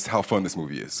about this. How fun this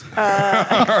movie is.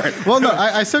 Well, no,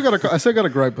 I still got a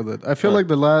gripe with it. I feel like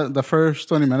the first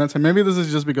 20 minutes, and maybe this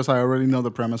is just because I already know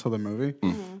the premise of the movie,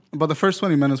 but the first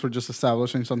 20 minutes were just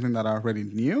establishing something that I already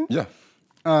knew. Yeah.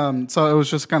 So it was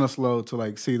just kind of slow to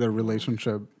like see their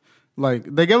relationship. Like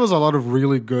they gave us a lot of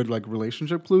really good like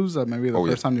relationship clues that maybe the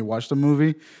first time you watch the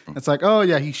movie, it's like, oh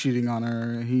yeah, he's cheating on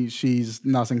her. She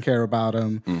doesn't care about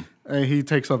him. He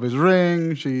takes off his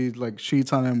ring. She like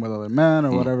cheats on him with other men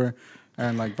or whatever,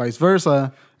 and like vice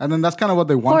versa. And then that's kind of what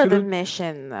they want For you the to.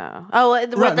 mission, though. Oh,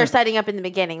 what Right, they're no. setting up in the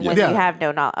beginning when Yeah. you have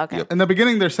no knowledge. Okay. Yep. In the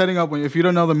beginning, they're setting up. If you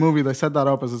don't know the movie, they set that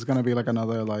up as it's gonna be like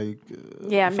another like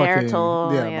Yeah,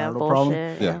 marital marital bullshit.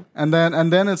 problem. Yeah. And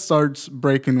then it starts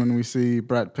breaking when we see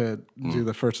Brad Pitt do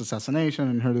the first assassination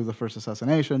and her do the first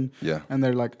assassination. Yeah. And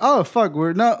they're like, oh fuck,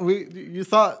 you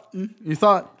thought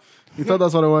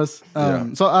that's what it was.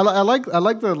 So I like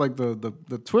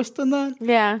the twist in that.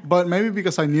 Yeah. But maybe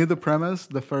because I knew the premise,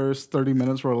 the first 30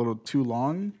 minutes were a little too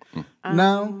long.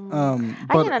 Now, I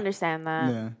but can understand that.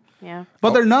 yeah. Yeah. But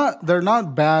they're not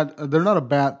bad. They're not a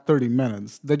bad 30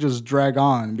 minutes. They just drag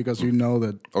on because you know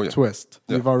the Oh, yeah. twist.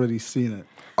 Yeah. You've already seen it.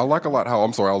 I like a lot how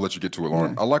I'm sorry, I'll let you get to it,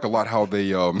 Lauren. I like a lot how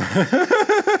they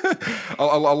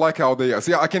I like how they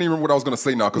see. I can't even remember what I was going to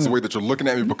say now because the way that you're looking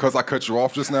at me because I cut you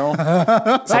off just now.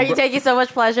 Are you taking so much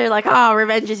pleasure? Like, oh,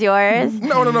 revenge is yours.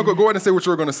 No. Go ahead and say what you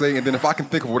were going to say, and then if I can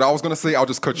think of what I was going to say, I'll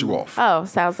just cut you off. Oh,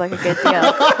 sounds like a good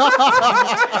deal.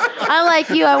 Unlike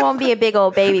you, I won't be a big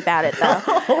old baby about it though.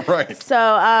 All right. So,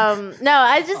 no,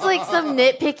 I just like some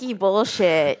nitpicky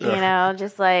bullshit, you know,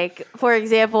 just like, for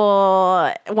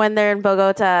example, when they're in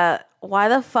Bogota, why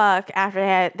the fuck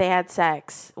after they had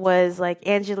sex was like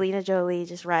Angelina Jolie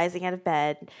just rising out of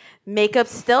bed, makeup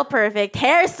still perfect,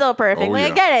 hair still perfect. Oh, like,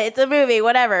 yeah. I get it, it's a movie,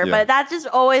 whatever. Yeah. But that just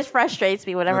always frustrates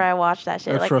me whenever I watch that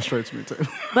shit. It Like, frustrates me too.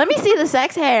 let me see the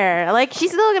sex hair. Like,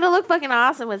 she's still gonna look fucking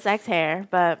awesome with sex hair,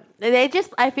 but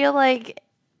I feel like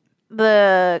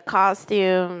the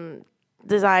costume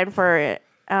design for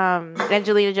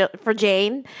for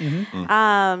Jane,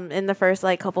 in the first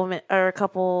like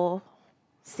couple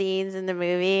scenes in the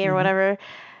movie or whatever,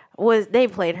 they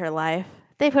played her life.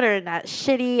 They put her in that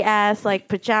shitty ass like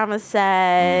pajama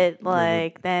set,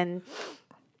 like then.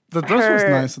 The dress was her-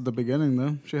 nice at the beginning,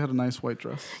 though. She had a nice white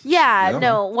dress. Yeah, Yeah.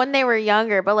 no, when they were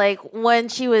younger, but like when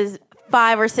she was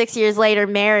 5 or 6 years later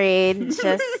married,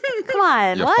 just come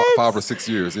on, Yeah, what? 5 or 6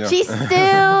 years. Yeah. She's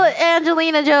still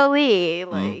Angelina Jolie.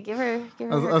 Like, give her.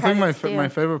 I think my credits, too. my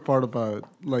favorite part about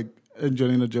like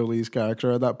Angelina Jolie's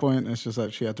character at that point is just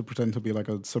that she had to pretend to be like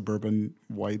a suburban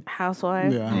white,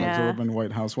 housewife. suburban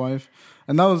white housewife,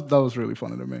 and that was really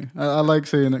funny to me. I like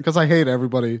seeing it because I hate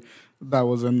everybody that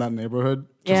was in that neighborhood.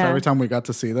 Just Yeah. every time we got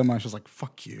to see them, I was just like,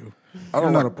 "Fuck you! don't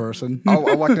You're not a like- person." I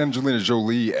like Angelina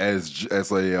Jolie as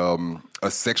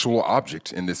a sexual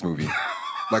object in this movie.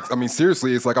 Like, I mean,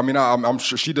 seriously, it's like, I mean, I'm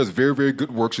sure she does very, very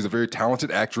good work. She's a very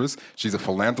talented actress. She's a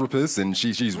philanthropist, and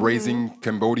she's raising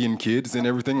Cambodian kids and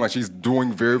everything. Like, she's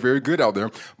doing very, very good out there.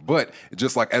 But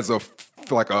just like as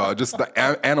just the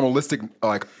animalistic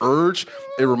like urge,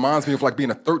 it reminds me of like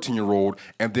being a 13-year-old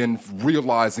and then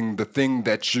realizing the thing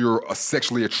that you're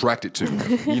sexually attracted to.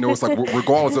 You know, it's like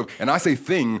regardless of, and I say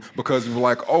thing because you're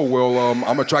like, oh well,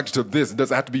 I'm attracted to this. It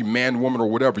doesn't have to be man, woman, or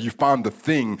whatever. You find the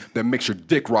thing that makes your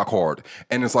dick rock hard.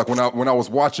 And it's like when I was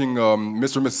watching Mr.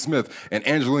 and Mrs. Smith and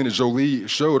Angelina Jolie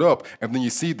showed up, and then you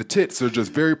see the tits are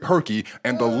just very perky,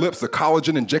 and the lips, the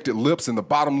collagen injected lips, and the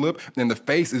bottom lip, and the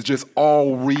face is just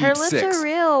all read Her lips sex. are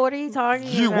real. What are you talking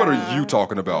about? What are you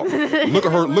talking about?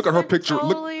 Look at her picture.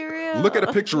 Totally real. Look at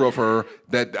a picture of her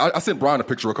that I sent Brian a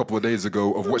picture a couple of days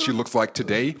ago of what she looks like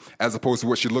today as opposed to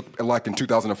what she looked like in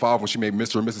 2005 when she made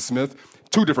Mr. and Mrs. Smith.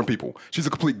 Two different people. She's a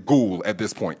complete ghoul at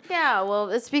this point. Yeah, well,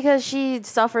 it's because she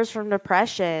suffers from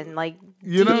depression, like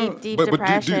You know, deep But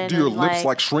depression. do your and, lips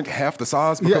like shrink half the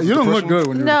size? Yeah, Because you of don't look depression? good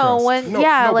when you're no, depressed.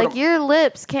 No, like but your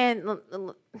lips can.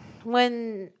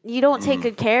 When you don't take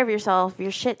good care of yourself, your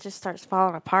shit just starts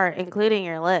falling apart, including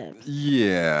your lips.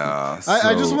 Yeah.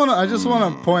 I just so-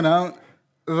 want to point out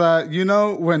that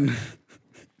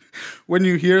when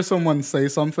you hear someone say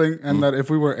something, and that if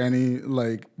we were any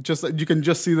like just you can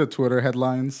just see the Twitter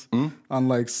headlines on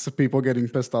like people getting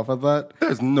pissed off at that.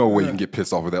 There's no way you can get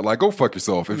pissed off of that. Like, go fuck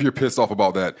yourself if you're pissed off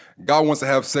about that. Guy wants to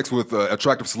have sex with an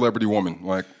attractive celebrity woman.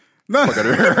 Like, No. fuck out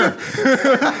of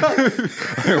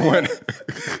here. When-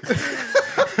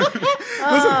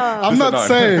 I'm not nine.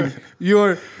 saying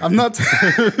you're. I'm not.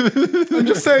 I'm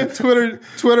just saying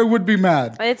Twitter would be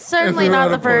mad. It's if certainly we were not at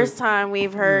the a point. first time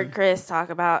we've heard Chris talk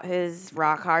about his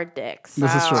rock hard dicks.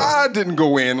 This is true. I didn't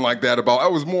go in like that about. I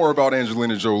was more about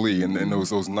Angelina Jolie and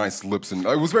those nice lips, and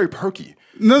it was very perky.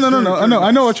 No.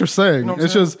 I know what you're saying. know what I'm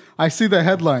It's saying? just I see the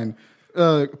headline.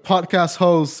 Podcast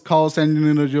host calls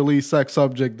Angelina Jolie sex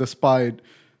subject despite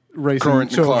raising Current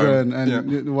children climate.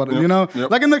 and Yeah. what Yep. you know, Yep.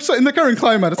 like in the current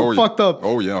climate, it's Oh, yeah. fucked up.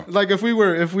 Oh, yeah. Like if we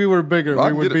were bigger, I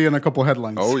we would get it. be in a couple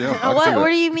headlines. Oh yeah. I can see What that.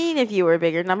 do you mean if you were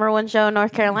bigger? #1 show in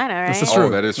North Carolina, right? This is true. Oh,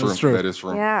 that is true. That's true. That is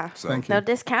true. Yeah. So, Thank you. Don't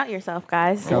discount yourself,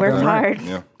 guys. Goddamn Work right. hard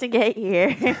Yeah. to get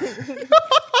here.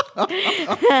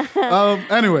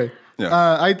 Anyway,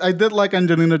 Yeah. I did like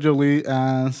Angelina Jolie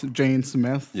as Jane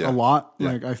Smith Yeah. a lot.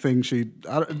 Yeah. Like I think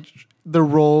the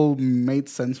role made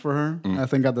sense for her. Mm. I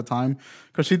think at the time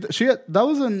because that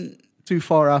wasn't too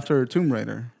far after Tomb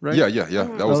Raider, right? Yeah.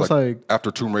 That was was like like-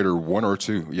 after Tomb Raider 1 or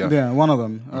 2. Yeah. Yeah, one of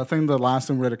them. I think the last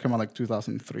Tomb Raider came out like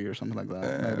 2003 or something like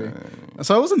that, maybe.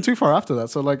 So I wasn't too far after that.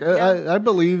 So like I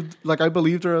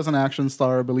believed her as an action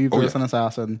star. I believed her Oh, as yeah. an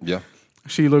assassin. Yeah.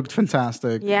 She looked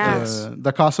fantastic. Yeah. Yes.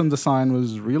 The costume design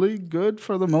was really good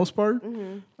for the most part.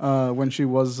 When she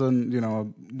wasn't, a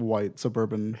white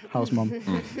suburban house mom.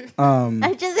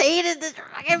 I just hated the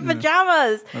fucking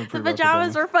pajamas. The pretty bad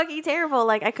pajamas were fucking terrible.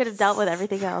 Like, I could have dealt with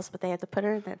everything else, but they had to put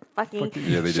her in that fucking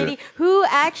Yeah, they shitty. did. Who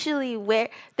actually wear?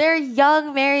 They're a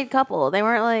young married couple. They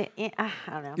weren't like, I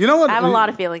don't know. You know what? I have a lot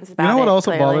of feelings about it. You know what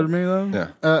also clearly. bothered me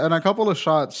though? Yeah. In a couple of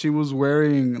shots, she was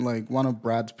wearing like one of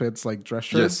Brad Pitt's like dress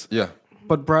shirts. Yes. Yeah.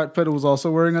 But Brad Pitt was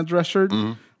also wearing a dress shirt.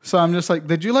 So I'm just like,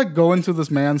 did you like go into this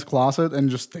man's closet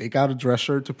and just take out a dress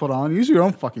shirt to put on? Use your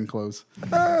own fucking clothes.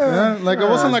 Yeah? Like it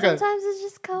wasn't like Sometimes it's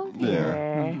just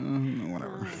comfier.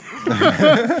 whatever.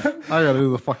 I gotta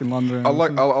do the fucking laundry. I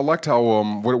liked how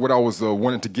what I was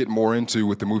wanting to get more into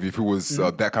with the movie, if it was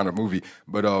that kind of movie,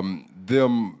 but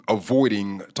them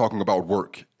avoiding talking about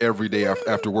work every day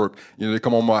after work. They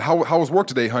come on, how was work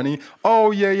today, honey? Oh,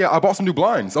 yeah, I bought some new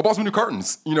blinds. I bought some new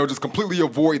curtains. Just completely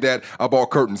avoid that. I bought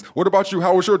curtains. What about you?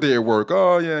 How was your day at work?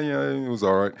 Oh, yeah, it was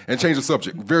all right. And change the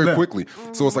subject very quickly.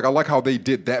 So it's like, I like how they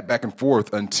did that back and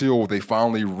forth until they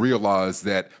finally realized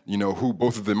that, who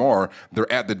both of them are.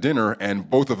 They're at the dinner and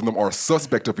both of them are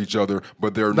suspect of each other,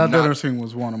 but they're that not. dinner scene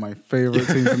was one of my favorite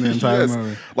scenes in the entire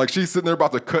movie. Like she's sitting there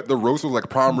about to cut the roast, it was like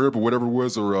prime rib or whatever it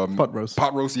was, or Pot roast.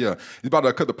 Pot roast, yeah. He's about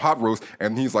to cut the pot roast,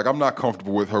 and he's like, I'm not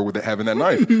comfortable with her having that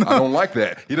knife. I don't like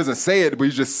that. He doesn't say it, but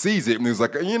he just sees it, and he's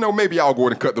like, maybe I'll go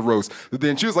ahead and cut the roast. But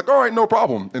then she was like, all right, no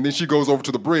problem. And then she goes over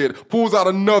to the bread, pulls out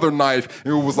another knife,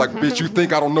 and it was like, bitch, you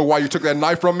think I don't know why you took that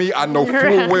knife from me? I know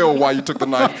full well why you took the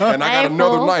knife, and I got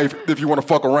another knife if you want to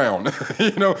fuck around.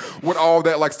 What all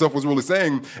that like stuff was really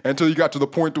saying, until you got to the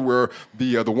point to where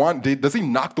the wine, does he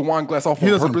knock the wine glass off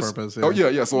on purpose? Yeah. Oh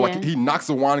yeah. So like he knocks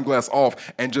the wine glass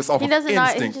off, and just off He of doesn't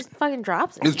not, instinct, he just fucking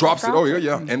drops it. just drops it. Oh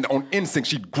yeah. And on instinct,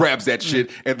 she grabs that shit,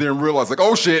 and then realizes like,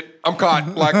 oh shit, I'm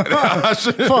caught. Like, I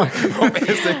should. Fuck.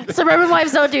 Suburban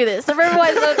wives don't do this. Suburban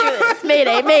wives don't do this.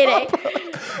 Mayday.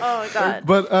 Oh my god.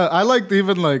 But I liked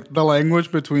even like the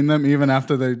language between them, even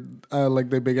after they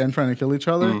began trying to kill each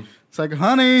other. It's like,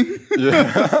 honey,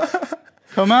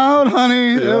 come out,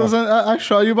 honey. Yeah. It was I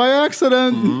shot you by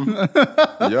accident.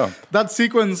 Yeah. That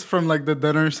sequence from like the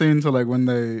dinner scene to like when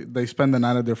they spend the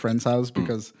night at their friend's house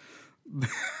because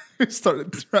they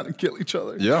started trying to kill each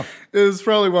other. Yeah. Is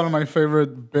probably one of my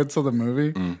favorite bits of the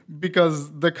movie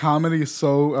because the comedy is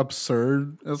so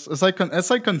absurd. It's like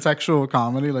contextual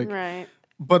comedy, like. Right.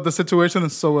 But the situation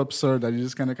is so absurd that you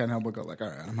just kind of can't help but go like, all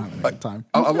right, I'm having a good time.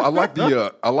 I like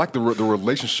the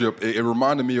relationship. It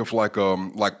reminded me of like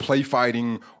play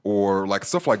fighting or like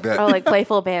stuff like that. Oh, like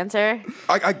playful banter.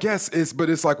 I guess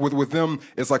it's like with them,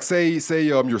 it's like say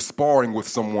you're sparring with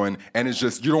someone and it's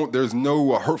just there's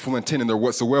no hurtful intent in there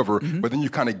whatsoever, but then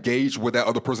you kind of gauge where that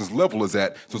other person's level is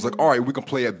at. So it's like, all right, we can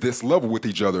play at this level with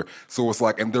each other. So it's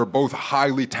like, and they're both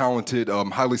highly talented,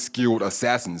 highly skilled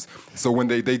assassins. So when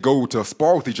they go to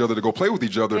spar with each other, to go play with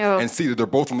each other and see that they're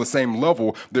both on the same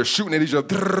level, they're shooting at each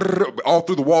other all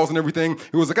through the walls and everything.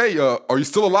 He was like, hey, are you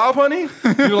still alive, honey?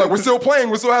 Like, we're still playing,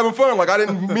 we're still having fun. Like, I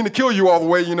didn't mean to kill you all the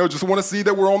way, just want to see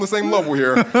that we're on the same level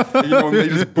here. And they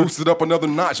just boosted up another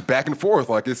notch back and forth.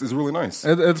 Like, it's really nice.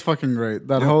 It's fucking great.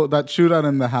 That that shootout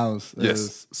in the house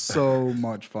is so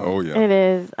much fun. Oh, yeah. It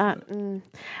is.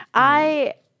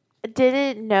 I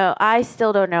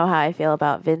still don't know how I feel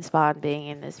about Vince Vaughn being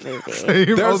in this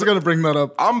movie. I was going to bring that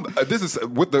up. This is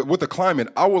with the climate.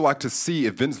 I would like to see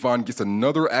if Vince Vaughn gets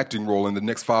another acting role in the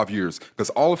next 5 years,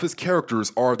 because all of his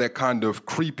characters are that kind of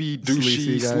creepy,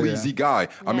 douchey, sleazy guy.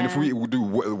 I mean, if we do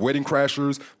Wedding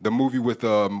Crashers, the movie with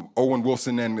Owen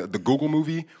Wilson and the Google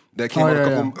movie that came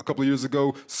out a couple of years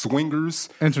ago, Swingers.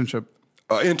 Internship.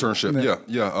 Internship,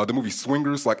 yeah. The movie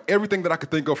Swingers, like everything that I could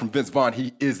think of from Vince Vaughn,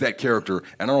 he is that character,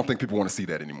 and I don't think people want to see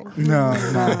that anymore. No.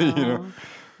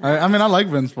 I mean, I like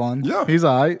Vince Vaughn. Yeah. He's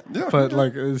alright. Yeah. But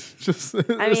like, it's just.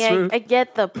 I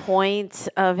get the point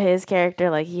of his character.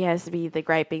 Like, he has to be the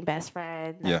griping best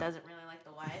friend that doesn't really like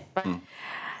the wife. But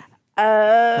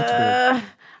I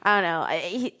don't know.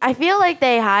 I feel like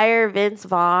they hire Vince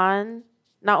Vaughn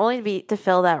not only to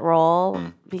fill that role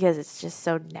because it's just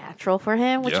so natural for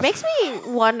him, which makes me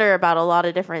wonder about a lot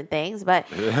of different things, but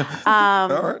All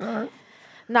right.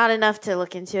 not enough to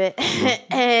look into it.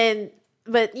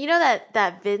 But you know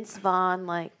that Vince Vaughn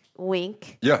like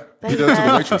wink? Yeah, he does to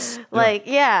the waitress. Like,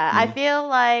 I feel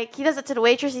like he does it to the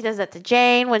waitress. He does that to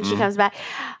Jane when she comes back.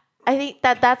 I think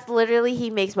that's literally,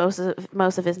 he makes most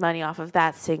of his money off of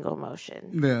that single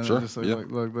motion. Yeah, Sure. just like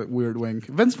that weird wink.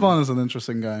 Vince Vaughn is an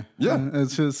interesting guy. Yeah.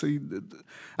 It's just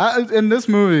in this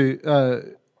movie,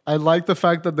 I like the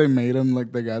fact that they made him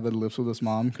like the guy that lives with his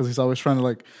mom, because he's always trying to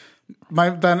like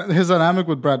his dynamic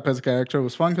with Brad Pitt's character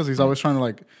was fun because he's always trying to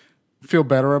like feel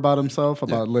better about himself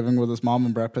about living with his mom,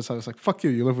 and Brad Pitt. I was like, "Fuck you!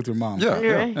 You live with your mom." Yeah,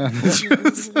 yeah. And it's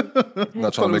just,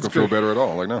 Not trying to make him feel better at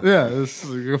all. Like, no. yeah,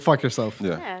 you fuck yourself.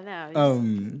 Yeah. Yeah, no.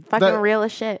 Fucking that- real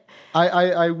as shit.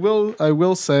 I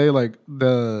will say like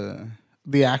the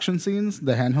action scenes,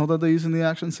 the handheld that they use in the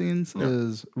action scenes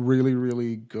is really,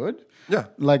 really good. Yeah.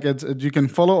 Like you can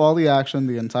follow all the action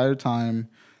the entire time.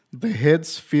 The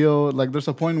hits feel like there's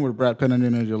a point where Brad Pitt and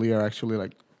Angelina Jolie are actually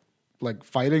like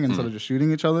fighting instead of just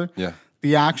shooting each other. Yeah.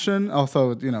 The action,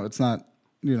 although it's not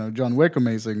John Wick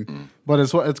amazing, but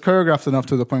it's choreographed enough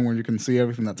to the point where you can see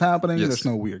everything that's happening. Yes. There's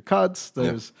no weird cuts.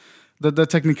 There's the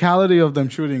technicality of them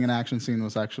shooting an action scene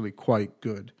was actually quite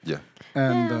good. Yeah.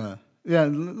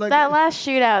 And like That last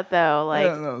shootout, though, like,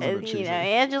 that was a bit cheesy.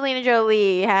 Angelina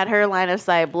Jolie had her line of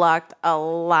sight blocked a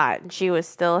lot, and she was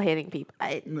still hitting people.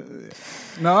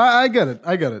 No, I get it.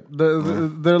 I get it.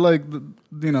 They're like,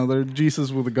 they're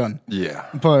Jesus with a gun. Yeah.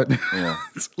 But Yeah.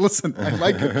 listen, I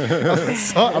like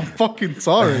it. I'm fucking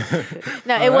sorry.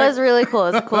 No, it was really cool.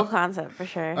 It's a cool concept for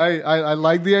sure. I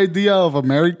like the idea of a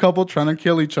married couple trying to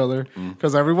kill each other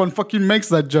because everyone fucking makes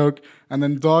that joke. And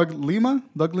then Doug Lima?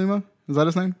 Is that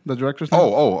his name? The director's name?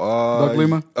 Doug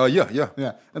Lima? Yeah.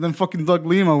 Yeah. And then fucking Doug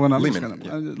Lima when I'm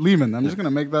Lehman, just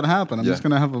gonna make that happen. I'm just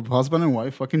gonna have a husband and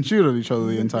wife fucking shoot at each other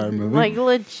the entire movie. Like,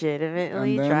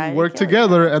 legitimately and try then to work kill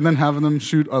together and then having them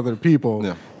shoot other people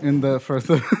Yeah. in the first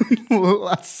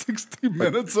last 60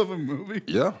 minutes of a movie.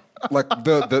 Yeah. Like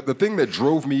the thing that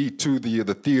drove me to the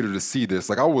theater to see this,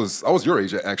 like I was your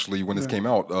age actually when this came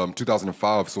out,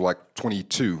 2005, so like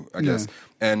 22, I guess.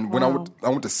 And when I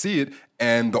went to see it,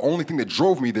 and the only thing that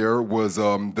drove me there was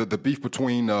the beef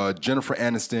between Jennifer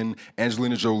Aniston,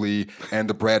 Angelina Jolie, and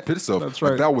the Brad Pitt stuff. That's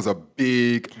right. Like, that was a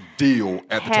big deal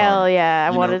at the time. Hell yeah.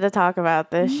 I You wanted know? to talk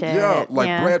about this shit. Yeah,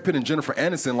 like Brad Pitt and Jennifer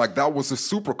Aniston, like that was a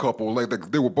super couple. Like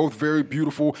they were both very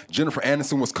beautiful. Jennifer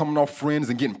Aniston was coming off Friends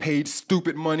and getting paid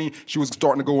stupid money. She was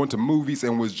starting to go into movies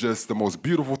and was just the most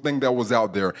beautiful thing that was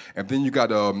out there. And then you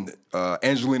got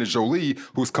Angelina Jolie,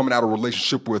 who's coming out of a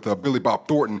relationship with Billy Bob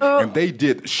Thornton, and they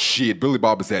did shit. Billy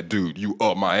Bob is that dude. You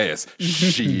up my ass.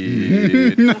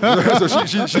 Shit.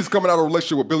 So she's coming out of a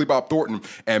relationship with Billy Bob Thornton,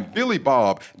 and Billy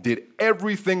Bob did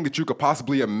everything that you could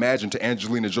possibly imagine to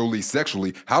Angelina Jolie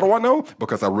sexually. How do I know?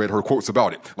 Because I read her quotes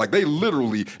about it. Like they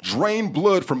literally drain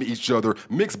blood from each other,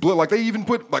 mix blood. Like they even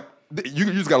put like.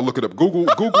 You just gotta look it up. Google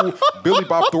Billy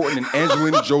Bob Thornton and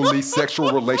Angelina Jolie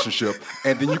sexual relationship,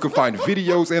 and then you can find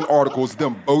videos and articles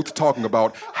them both talking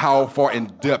about how far in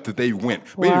depth that they went.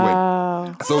 But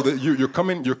anyway, so that you're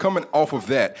coming off of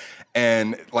that,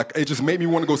 and like it just made me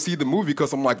want to go see the movie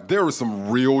because I'm like, there is some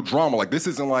real drama. Like this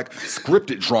isn't like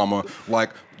scripted drama. Like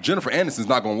Jennifer Aniston's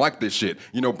not gonna like this shit.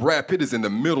 Brad Pitt is in the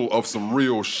middle of some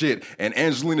real shit, and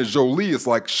Angelina Jolie is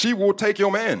like, she will take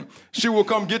your man. She will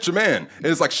come get your man. And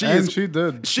it's like she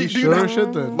did. She Sure as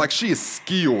shit did. Like she is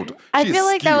skilled. I She is feel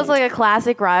like that was skilled. like a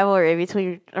classic rivalry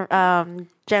between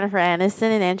Jennifer Aniston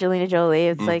and Angelina Jolie.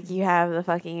 It's like you have the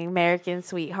fucking American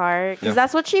sweetheart because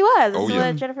that's what she was. Oh, That's yeah.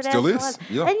 what Jennifer Still Aniston is. was.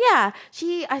 Yeah.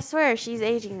 And I swear she's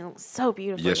aging so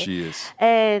beautifully. Yes, she is.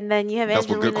 And then you have That's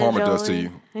what Angelina good karma Jolie. does to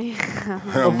you.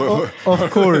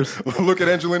 Of course. Look at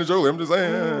Angelina Jolie. I'm just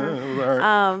saying. All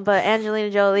right. But Angelina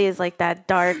Jolie is like that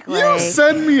dark, You like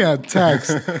sent me a text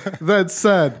that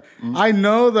said, I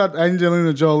know that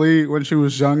Angelina Jolie, when she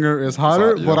was younger, is hotter,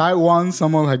 hot, yeah. but I want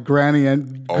someone like Granny yeah.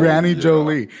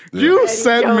 Jolie. Yeah. You Granny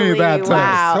sent me Jolie, that text.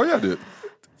 wow. Oh yeah, I did.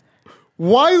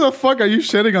 Why the fuck are you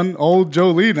shitting on old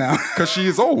Jolie now? Because she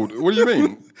is old. What do you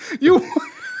mean? You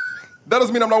That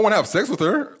doesn't mean I'm not want to have sex with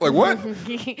her. Like what?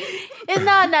 it's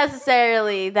not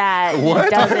necessarily that What? he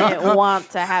doesn't want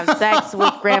to have sex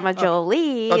with Grandma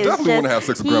Jolie. I It's definitely wanna just have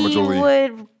sex with Grandma Jolie.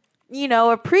 He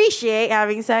would, appreciate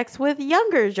having sex with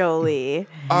younger Jolie.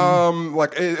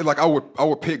 Like I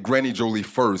would pick Granny Jolie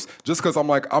first, just because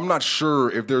I'm not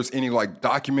sure if there's any like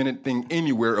documented thing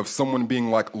anywhere of someone being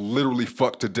like literally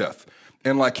fucked to death.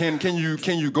 And like, can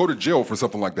you go to jail for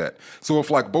something like that? So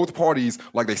if like both parties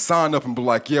like they sign up and be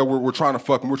like, yeah, we're trying to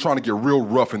fuck and we're trying to get real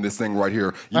rough in this thing right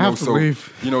here, I have to so leave.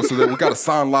 so that we got to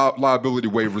sign liability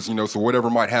waivers, so whatever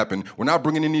might happen, we're not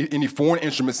bringing any foreign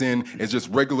instruments in. It's just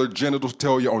regular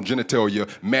genitalia on genitalia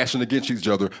mashing against each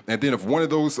other. And then if one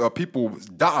of those people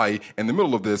die in the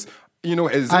middle of this,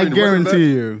 is there I any record of that?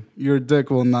 guarantee you, your dick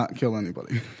will not kill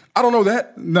anybody. I don't know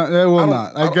that. No, it will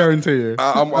not. I guarantee you.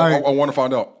 I want to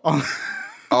find out.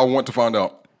 I want to find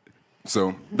out.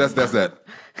 So that's that.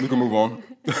 We can move on.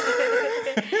 So,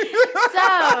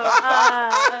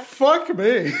 Fuck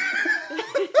me.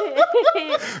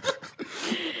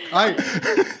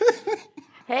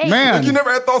 Hey, Man. Like you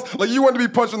never had thoughts, like you wanted to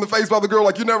be punched in the face by the girl,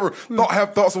 like you never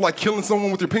have thoughts of like killing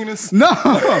someone with your penis? No.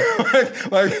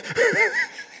 like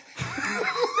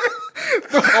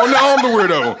oh, now I'm the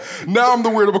weirdo. Now I'm the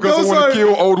weirdo because Those I want are- to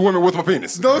kill old women with my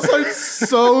penis. Those are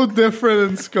so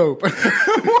different in scope.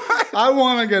 I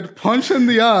want to get punched in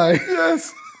the eye.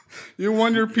 Yes. You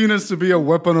want your penis to be a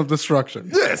weapon of destruction.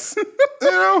 Yes. You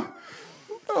know?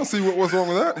 I don't see what's wrong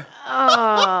with that.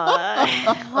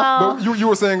 well, But you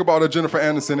were saying about Jennifer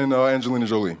Aniston and Angelina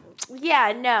Jolie.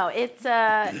 yeah, no, it's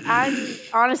I'm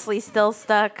honestly still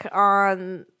stuck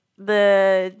on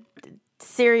the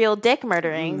serial dick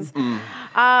murderings.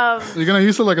 You're gonna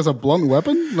use it like as a blunt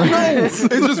weapon? Like, It's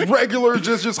just regular,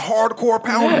 just hardcore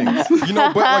pounding. You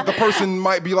know, but like the person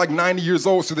might be like 90 years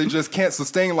old, so they just can't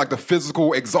sustain like the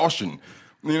physical exhaustion.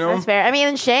 You know? That's fair. I mean,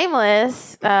 in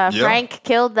Shameless, Frank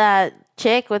killed that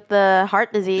chick with the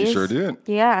heart disease. He sure did.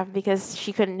 Yeah, because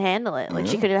she couldn't handle it. Like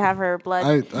she couldn't have her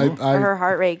blood I- or her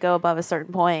heart rate go above a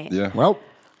certain point. Yeah. well,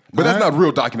 But that's not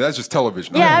real document. That's just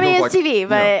television. Yeah, I don't mean know, it's like- TV,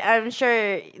 but yeah. I'm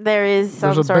sure there is some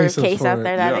There's a sort of basis case for out it.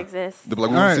 there that Yeah. exists. They'd be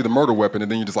like, we All want right. to see the murder weapon, and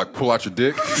then you just like pull out your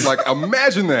dick. Like,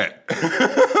 imagine that.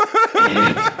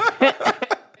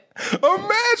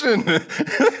 Imagine.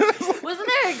 Wasn't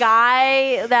there a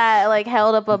guy that like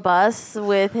held up a bus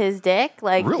with his dick?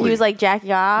 Like Really? he was like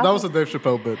jacking off. that was a Dave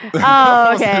Chappelle bit.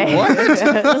 Oh, okay.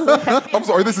 What? I'm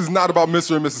sorry. This is not about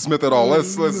Mr. and Mrs. Smith at all.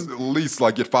 Let's at least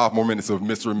like get 5 more minutes of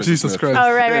Mr. and Mrs. Jesus Smith. Christ.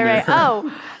 Oh,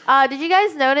 right. Oh, did you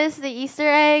guys notice the Easter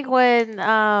egg when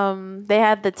they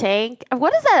had the tank?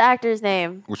 What is that actor's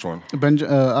name? Which one?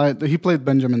 He played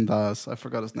Benjamin Das. I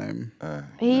forgot his name.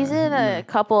 He's in a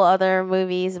couple other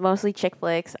movies, mostly chick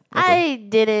flicks. I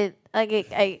didn't like.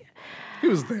 He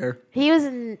was there. He was,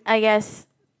 I guess,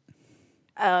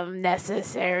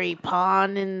 necessary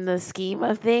pawn in the scheme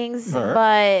of things,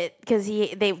 but because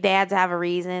they had to have a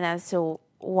reason as to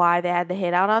why they had to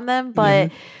hit out on them,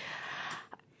 but.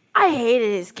 I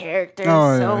hated his character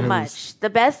so he much. was- The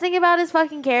best thing about his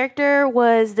fucking character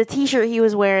was the T-shirt he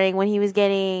was wearing when he was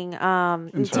getting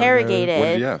interrogated. What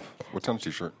did he have? What kind of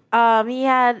t-shirt? He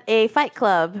had a Fight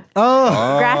Club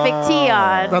Oh, graphic tee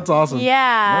on. that's awesome.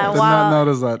 Yeah, Did not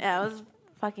notice that. Yeah, it was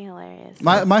fucking hilarious.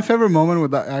 My favorite moment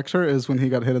with that actor is when he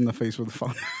got hit in the face with the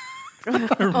phone.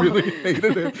 I really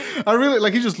hated it. I really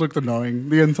like. He just looked annoying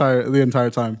the entire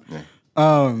time. Yeah.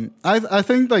 I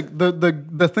think like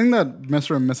the thing that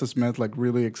Mr. and Mrs. Smith like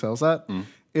really excels at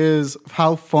is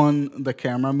how fun the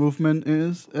camera movement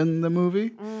is in the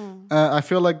movie. I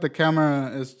feel like the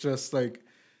camera is just like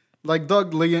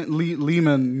Doug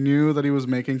Liman knew that he was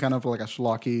making kind of like a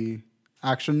schlocky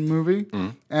action movie,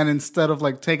 and instead of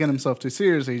like taking himself too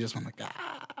seriously, he just went like,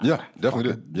 Yeah,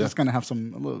 definitely did. Yeah. just gonna have a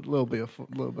little bit of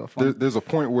fun. There's a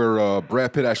point where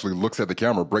Brad Pitt actually looks at the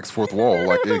camera, breaks fourth wall.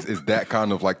 Like, is that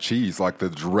kind of like cheese? Like the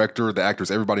director, the actors,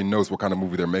 everybody knows what kind of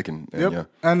movie they're making. And Yep. yeah.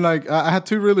 And like I had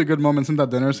two really good moments in that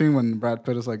dinner scene when Brad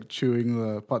Pitt is like chewing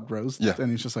the pot roast, Yeah.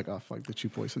 and he's just like, "Oh fuck, did you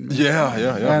poison me?"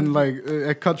 Yeah. And like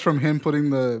it cuts from him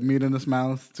putting the meat in his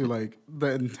mouth to like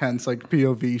the intense like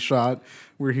POV shot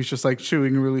where he's just like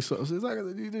chewing really slow. So he's like,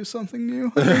 "Did you do something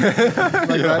new?"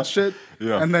 like that shit.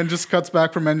 Yeah. And then just cuts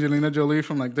back from Angelina Jolie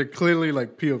from like they're clearly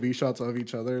like POV shots of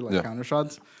each other, like Yeah. counter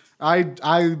shots. I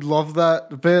love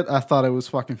that bit. I thought it was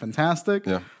fucking fantastic.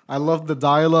 Yeah. I love the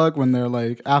dialogue when they're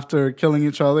like after killing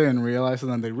each other and realizing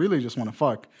that they really just want to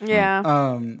fuck.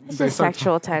 Yeah, It's just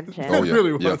sexual tension. Oh, It yeah.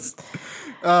 really Yeah. was.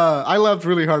 I laughed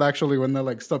really hard actually when they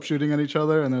like stopped shooting at each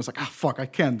other and they're like, fuck, I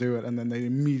can't do it, and then they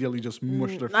immediately just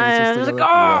mush their I faces was together. like,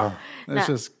 oh. It's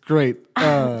just great.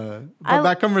 But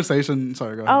that conversation,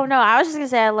 sorry, go ahead. Oh no, I was just gonna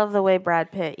say I love the way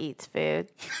Brad Pitt eats food.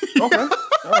 Okay.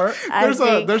 All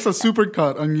right. There's a super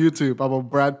cut on YouTube about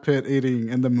Brad Pitt eating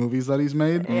in the movies that he's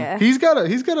made. Yeah. He's got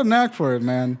a knack for it,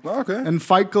 man. Okay. And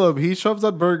Fight Club, he shoves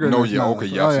that burger. in No, his yeah, mouth. okay,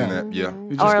 yeah, I've seen that. Yeah.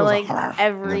 He just Or goes like "Arr."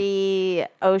 every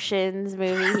Ocean's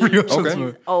movie, he's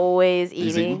Okay. always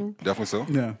He's eating. eating. Definitely so.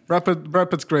 Yeah, Brad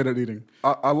Pitt's great at eating.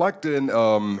 I liked it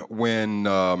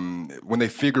when they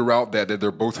figure out that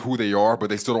they're both who they are, but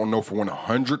they still don't know for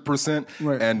 100%.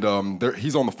 Right. And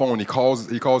he's on the phone. He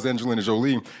calls Angelina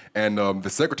Jolie, and the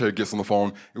secretary gets on the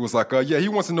phone. It was like, yeah, he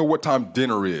wants to know what time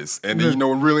dinner is, and then,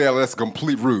 and really that's a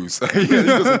complete ruse. He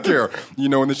doesn't care,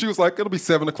 And then she was like, it'll be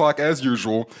 7:00 as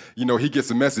usual. He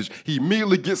gets a message. He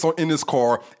immediately gets in his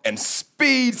car and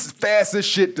speeds fast as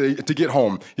shit to get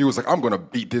home. He was like, I'm gonna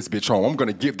beat this bitch home. I'm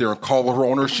gonna get there and call her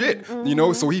on her shit.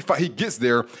 So he gets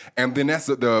there, and then that's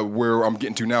the where I'm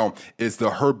getting to now is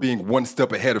her being one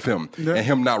step ahead of him and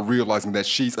him not realizing that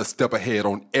she's a step ahead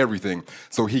on everything.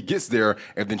 So he gets there,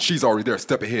 and then she's already there, a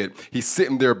step ahead. He's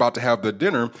sitting there about to have the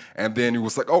dinner, and then he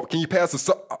was like, oh, can you pass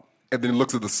the and then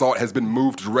looks at the salt has been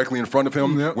moved directly in front of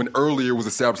him when earlier it was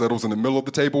established that it was in the middle of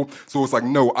the table. So it's like,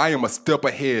 no, I am a step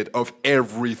ahead of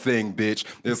everything, bitch.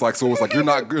 It's like, you're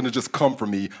not going to just come for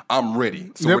me. I'm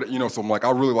ready. So, so I'm like,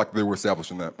 I really like they were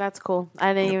establishing that. That's cool.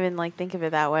 I didn't even think of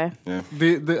it that way. Yeah.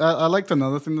 I liked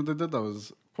another thing that they did that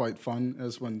was quite fun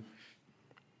is when,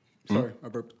 sorry, I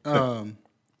burped.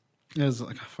 Is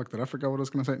like, fuck, did I forget what I was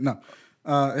going to say? No.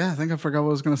 I think I forgot what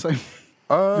I was going to say.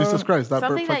 Jesus Christ, that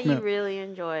something burp that you me up. really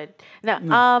enjoyed. No,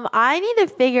 I need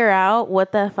to figure out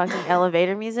what the fucking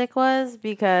elevator music was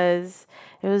because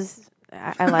it was.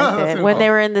 I liked it when they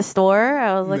were in the store.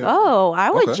 I was like, "Oh, I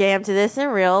would jam to this in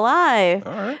real life."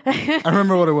 All right. I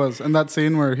remember what it was. In that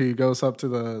scene where he goes up to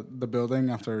the building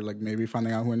after like maybe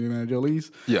finding out who Angelina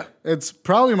Jolie's. Yeah. It's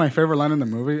probably my favorite line in the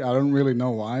movie. I don't really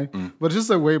know why. But just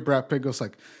the way Brad Pitt goes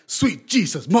like, "Sweet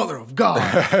Jesus, Mother of God."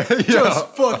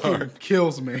 Just fucking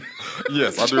kills me.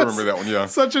 Yes, I do remember that one, yeah.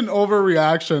 Such an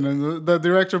overreaction. And the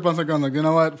director bunch of going like, you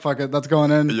know what? Fuck it. That's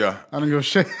going in. Yeah. I don't give a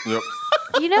shit. Yep.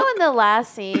 You know, in the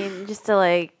last scene, just to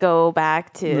like go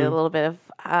back to a little bit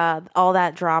of all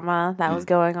that drama that was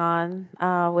going on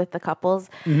with the couples,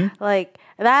 like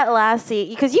that last scene,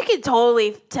 because you can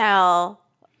totally tell.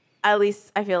 At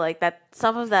least I feel like that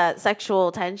some of that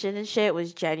sexual tension and shit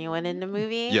was genuine in the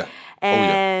movie. Yeah.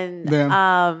 And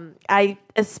I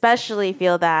especially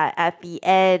feel that at the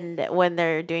end when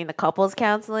they're doing the couples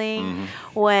counseling,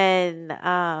 when the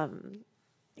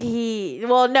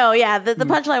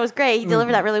punchline was great. He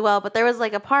delivered that really well. But there was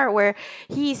like a part where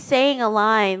he's saying a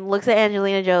line, looks at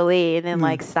Angelina Jolie, and then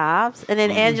like stops. And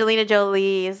then Angelina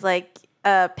Jolie is like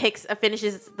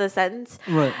finishes the sentence.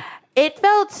 Right. It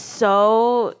felt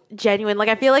so genuine. Like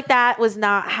I feel like that was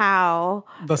not how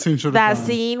That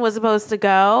scene was supposed to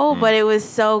go, but it was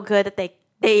so good that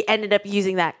they ended up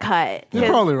using that cut. You're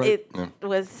probably right. It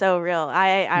was so real.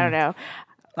 I don't know.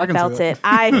 I felt it.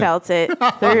 I felt it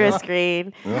through a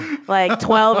screen like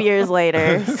 12 years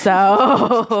later.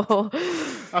 So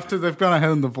after they've gone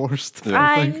ahead and divorced. Yeah.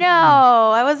 I know.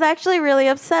 I was actually really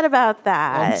upset about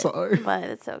that. I'm sorry. But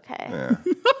it's okay. Yeah.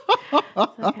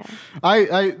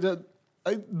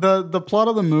 The plot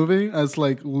of the movie as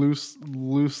like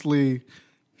loosely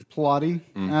plotty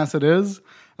as it is,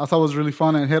 I thought was really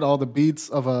fun and hit all the beats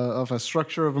of a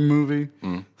structure of a movie.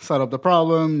 Set up the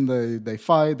problem, they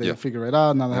fight, they figure it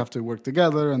out. Now they have to work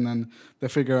together, and then they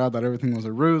figure out that everything was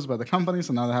a ruse by the company.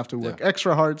 So now they have to work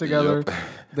extra hard together.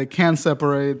 They can't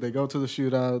separate. They go to the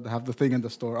shootout. They have the thing in the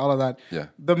store. All of that. Yeah.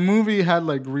 The movie had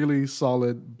like really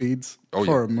solid beats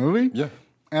for a movie. Yeah.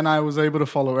 And I was able to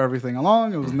follow everything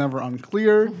along. It was never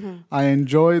unclear. I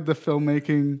enjoyed the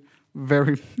filmmaking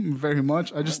very, very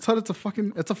much. I just thought it's a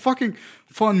fucking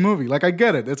fun movie. Like I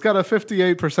get it. It's got a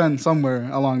 58% somewhere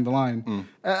along the line.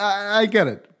 I get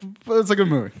it. It's a good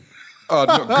movie. No,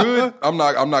 good. I'm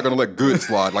not gonna let good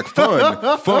slide. Like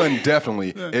fun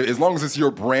definitely. As long as it's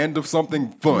your brand of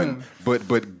something, fun.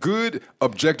 But good,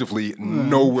 objectively,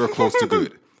 nowhere close to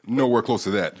good. Nowhere close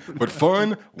to that. But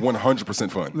fun,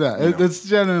 100% fun. Yeah, it's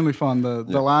genuinely fun.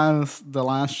 The last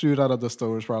shootout at the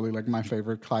store is probably like my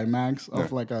favorite climax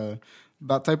of like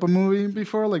that type of movie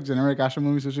before. Like generic action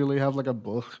movies usually have like a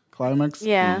book climax.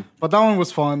 Yeah. But that one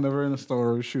was fun. They were in a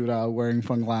store, shootout, wearing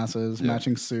fun glasses,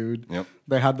 matching suit. Yep.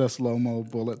 They had the slow-mo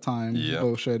bullet time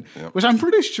bullshit, Yep. which I'm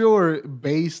pretty sure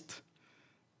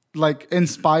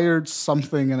inspired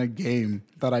something in a game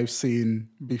that I've seen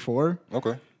before.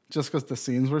 Okay. Just because the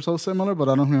scenes were so similar, but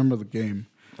I don't remember the game.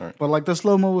 Right. But like the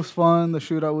slow-mo was fun, the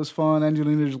shootout was fun,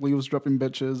 Angelina Jolie was dropping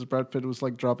bitches, Brad Pitt was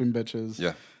like dropping bitches.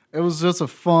 Yeah. It was just a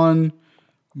fun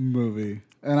movie.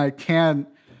 And I can't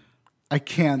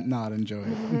not enjoy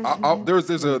it.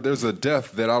 There's a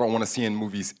death that I don't want to see in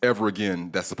movies ever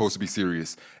again that's supposed to be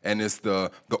serious. And it's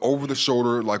the over the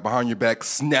shoulder, like behind your back,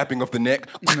 snapping of the neck.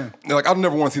 Like I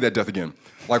never want to see that death again.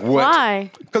 Like what? Why?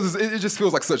 Because it just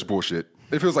feels like such bullshit.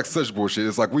 It feels like such bullshit.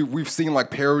 It's like we've seen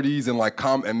like parodies and like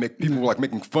people like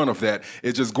making fun of that.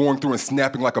 It's just going through and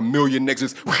snapping like a million necks,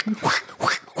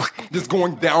 just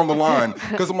going down the line.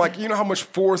 Because I'm like, you know how much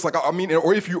force, like I mean,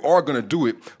 or if you are gonna do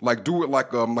it like a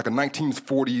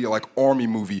 1940 like army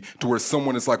movie to where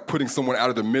someone is like putting someone out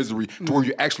of their misery to where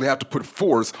you actually have to put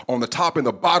force on the top and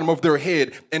the bottom of their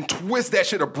head and twist that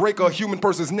shit to break a human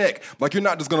person's neck. Like you're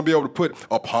not just gonna be able to put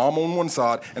a palm on one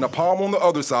side and a palm on the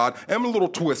other side and a little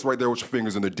twist right there with your fingers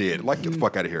and they're dead. Like, get the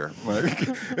fuck out of here.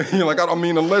 Like, I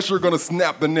mean, unless you're gonna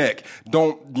snap the neck, I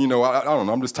don't know.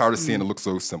 I'm just tired of seeing it look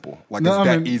so simple. Like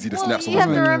it's easy to snap You someone's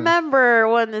have to neck. remember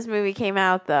when this movie came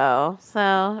out, though. So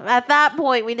at that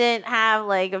point, we didn't have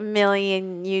like a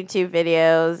million YouTube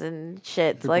videos and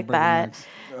shits like that.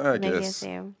 I Make it guess.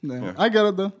 seem. Yeah. I get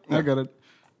it though. I get it.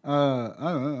 I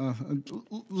don't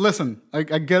know. Listen, I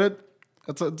get it.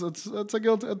 It's a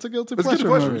guilty It's a pleasure. guilty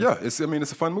pleasure. movie. Yeah, it's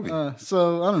a fun movie.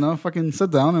 So I don't know. Fucking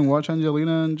sit down and watch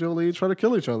Angelina and Jolie try to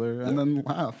kill each other, and then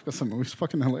laugh because the movie's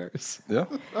fucking hilarious. Yeah.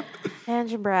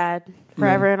 Ange and Brad,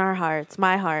 forever in our hearts.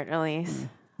 My heart, at least.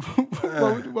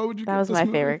 Why would you? That get was this my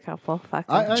movie? favorite couple. Fuck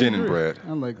I them. Jen and agree. Brad.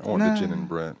 I like. I want the Jen and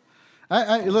Brad.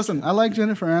 I listen. I like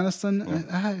Jennifer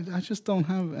Aniston. I just don't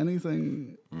have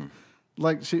anything.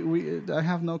 Like I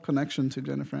have no connection to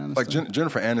Jennifer Aniston. Like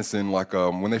Jennifer Aniston, like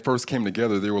when they first came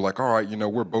together, they were like, all right,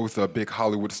 we're both big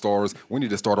Hollywood stars. We need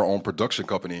to start our own production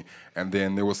company. And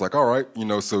then there was like, all right,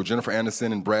 so Jennifer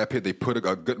Aniston and Brad Pitt, they put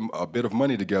a bit of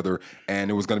money together,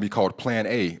 and it was going to be called Plan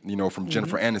A, from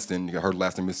Jennifer Aniston. Her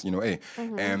last name is, A.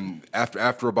 Mm-hmm. And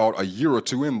after about a year or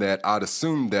two in that, I'd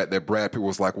assumed that Brad Pitt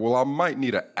was like, well, I might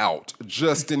need an out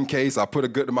just in case I put a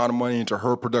good amount of money into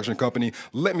her production company.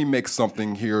 Let me make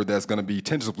something here that's going to be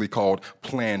tentatively called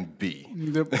Plan B.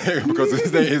 Yep. Because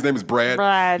his name is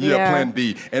Brad. Yeah. Plan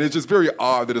B. And it's just very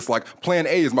odd that it's like Plan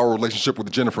A is my relationship with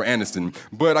Jennifer Aniston,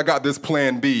 but I got this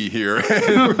Plan B here.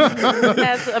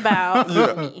 That's about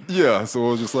me. Yeah, so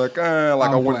it was just like I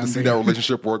wanted Plan to see B. that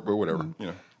relationship work, but whatever.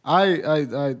 I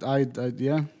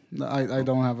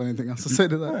don't have anything else to say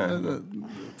to that.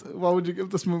 What would you give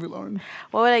this movie, Lauren?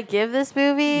 What would I give this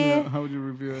movie? Yeah, how would you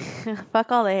review it?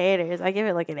 Fuck all the haters. I give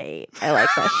it like an 8. I like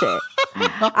that shit.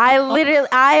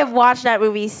 I have watched that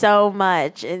movie so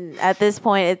much, and at this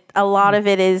point, a lot of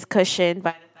it is cushioned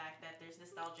by the fact that there's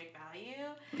nostalgic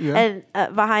value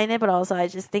and behind it, but also I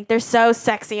just think they're so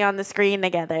sexy on the screen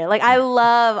together. Like I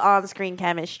love on-screen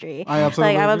chemistry. I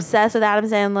absolutely I'm agree. obsessed with Adam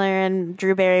Sandler and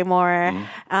Drew Barrymore,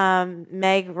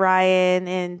 Meg Ryan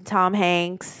and Tom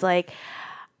Hanks. Like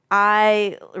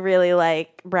I really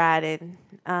like Brad and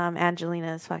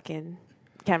Angelina's fucking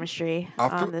chemistry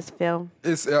on this film.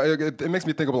 It makes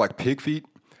me think of like Pig Feet.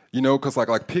 Because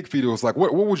like Pig Feet, it was like,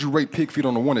 what would you rate Pig Feet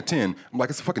on a 1 to 10? I'm like,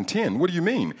 it's a fucking 10. What do you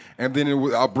mean? And then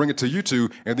I'll bring it to you two,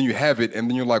 and then you have it, and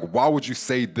then you're like, why would you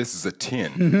say this is a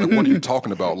 10? Like, what are you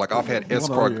talking about? Like, I've had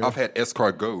escargot.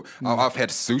 I've had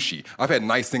sushi. I've had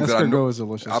nice things that I know. Escargot is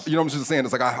delicious. You know what I'm just saying?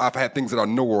 It's like I've had things that I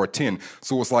know are a 10.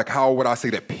 So it's like, how would I say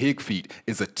that Pig Feet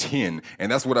is a 10?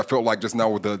 And that's what I felt like just now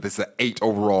with this 8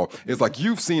 overall. It's like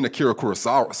you've seen Akira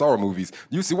Kurosawa movies.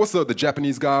 You see, what's the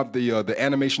Japanese guy, the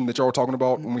animation that y'all were talking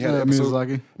about when we had an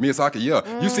episode? Miyazaki, yeah.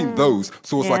 You've seen those.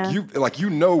 So it's like you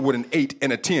know what an 8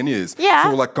 and a 10 is. Yeah.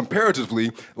 So like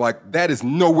comparatively, like that is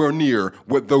nowhere near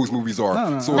what those movies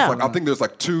are. So it's like I think there's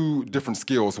like 2 different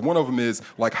skills. One of them is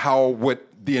like what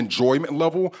the enjoyment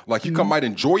level, like you might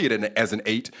enjoy it as an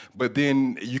 8, but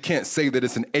then you can't say that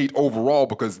it's an 8 overall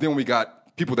because then we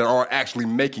got people that are actually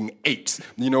making 8s.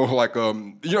 You know what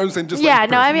I'm saying? Just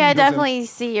I definitely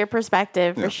see your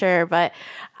perspective for sure, but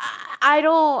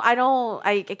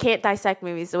I can't dissect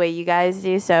movies the way you guys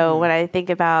do. So when I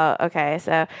think about,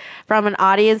 so from an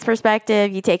audience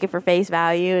perspective, you take it for face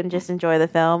value and just enjoy the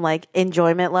film. Like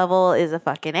enjoyment level is a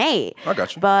fucking 8. I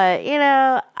got you. But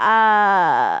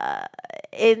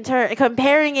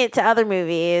comparing it to other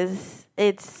movies,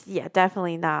 it's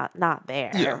definitely not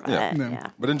there.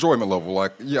 But enjoyment level,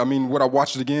 would I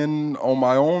watch it again on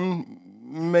my own?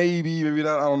 Maybe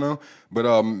not. I don't know. But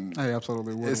I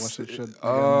absolutely would watch this shit.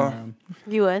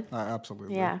 You would? I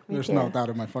absolutely. Yeah, would. me There's too. no doubt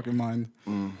in my fucking mind.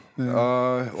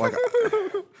 I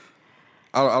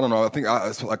don't know. I think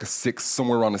it's like a 6,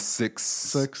 somewhere around a 6.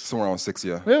 6, somewhere around 6.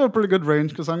 Yeah. We have a pretty good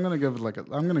range because I'm gonna give it like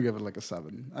a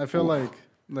 7. I feel like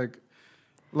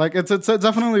it's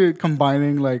definitely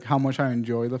combining like how much I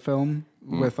enjoy the film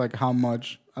with like how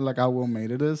much how well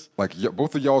made it is. Like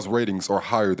both of y'all's ratings are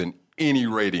higher than any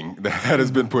rating that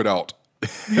has been put out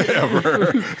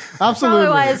ever. Absolutely. Probably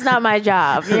why it's not my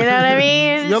job. You know what I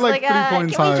mean? You're It's like 3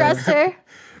 points can we higher. trust her?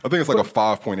 I think it's like a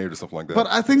 5.8 or something like that. But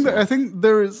I think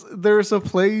there is a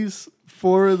place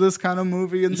for this kind of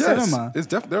movie in cinema. It's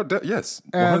definitely yes,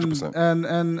 100%. And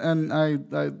I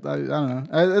don't know.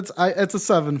 It's a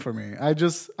 7 for me.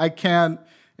 I can't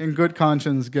in good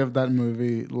conscience give that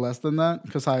movie less than that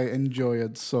because I enjoy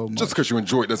it so much. Just because you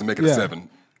enjoy it doesn't make it a 7.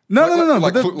 No.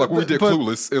 Like when we did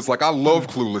Clueless, it's like I love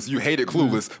Clueless. You hated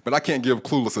Clueless, but I can't give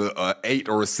Clueless a 8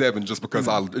 or a 7 just because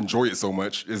I enjoy it so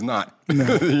much. It's not.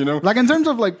 You know? Like in terms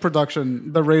of like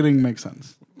production, the rating makes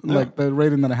sense. Like the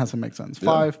rating that it has to make sense.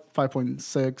 5, 5.6,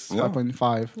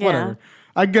 5.5, whatever.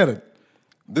 I get it.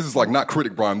 This is like not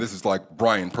critic Brian. This is like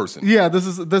Brian person. Yeah, this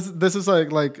is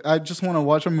like I just want to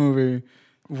watch a movie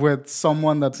with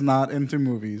someone that's not into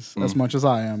movies as much as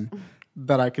I am,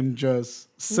 that I can just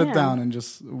sit down and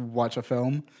just watch a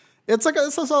film It's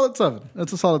a solid 7.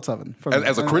 It's a solid 7 for me.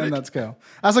 As a critic? in that scale.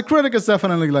 As a critic, it's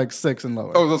definitely like 6 and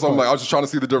lower. Oh, that's what I'm like. I was just trying to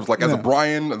see the difference. Like, as a Yeah.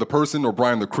 Brian the person or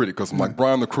Brian the critic? Because I'm like,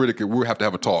 Brian the critic, we'll have to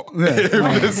have a talk. Yeah.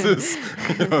 If this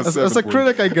is, As a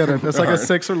critic, I get it. It's like a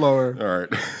 6 or lower. All right.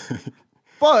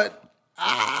 But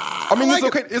I mean, like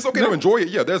it's okay. It's okay to enjoy it.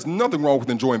 Yeah, there's nothing wrong with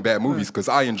enjoying bad movies because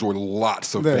I enjoy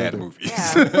lots of Yeah, bad you do. movies.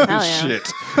 Yeah. Hell yeah. Shit.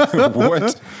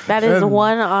 What? That is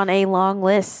one on a long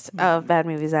list of bad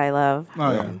movies I love.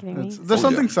 oh, yeah. kidding me? There's Oh,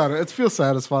 something yeah. sad. It feels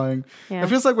satisfying. Yeah. It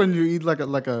feels like when you eat like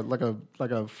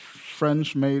a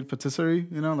French made patisserie,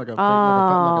 you know, like a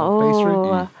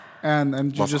pastry, and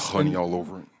you Lots just of honey and- all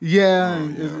over it. Yeah,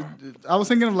 I was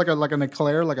thinking of like an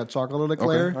eclair, like a chocolate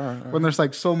eclair. all right. When there's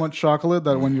like so much chocolate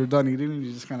that when you're done eating,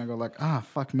 you just kind of go like,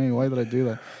 fuck me, why did I do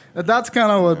that? And that's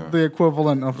kind of what the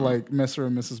equivalent of like Mr.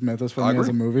 and Mrs. Smith is for I me as a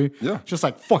agree. movie. Yeah. Just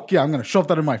like, fuck yeah, I'm gonna shove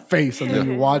that in my face, and then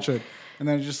you watch it, and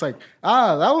then it's just like,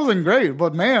 that wasn't great,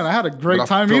 but man, I had a great But I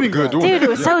time felt eating good that. doing Dude, it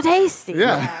was so tasty.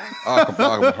 Yeah. I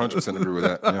 100% agree with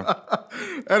that. Yeah.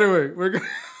 Anyway,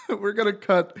 we're gonna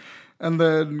cut and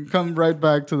then come right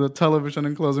back to the television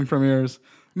and closing premieres.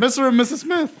 Mr. and Mrs.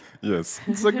 Smith. Yes.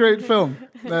 It's a great film.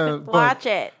 But Watch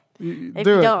it. do If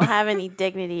you it. don't have any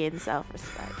dignity and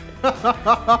self-respect.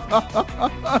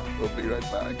 We'll be right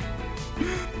back.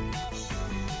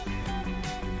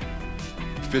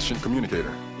 Efficient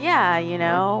communicator. Yeah, you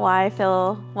know, why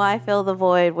fill the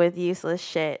void with useless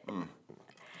shit?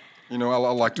 You know, I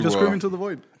like to Just scream into the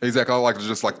void. Exactly. I like to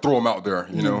just like throw them out there.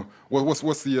 You know, what's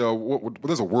the what,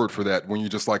 there's a word for that when you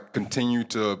just like continue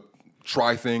to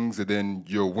try things and then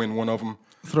you'll win one of them.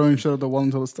 Throwing shit at the wall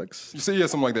until it sticks. You see, yeah,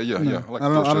 something like that. Yeah, yeah. I like I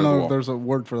to throw don't shit at the know wall. if there's a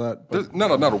word for that. But There's,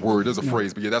 not a word. There's a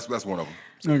phrase, but yeah, that's one of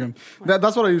them. okay.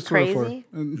 That's what I use Twitter Crazy?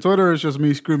 for. And Twitter is just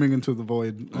me screaming into the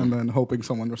void and then hoping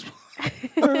someone responds.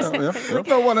 Yeah.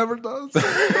 No one ever does.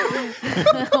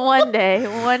 one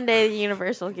day the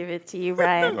universe will give it to you,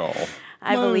 Brian. No.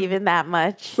 I believe in that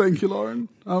much. Thank you, Lauren.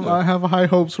 I have high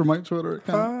hopes for my Twitter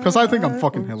account because I think I'm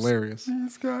fucking hilarious.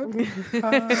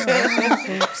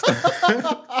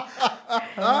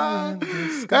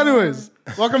 Anyways,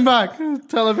 welcome back.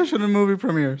 Television and movie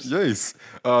premieres. Yes.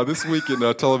 This week in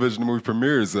television movie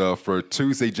premieres for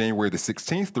Tuesday, January the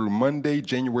 16th through Monday,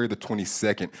 January the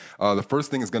 22nd. The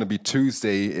first thing is going to be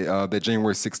Tuesday, that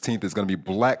January 16th is going to be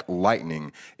Black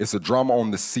Lightning. It's a drama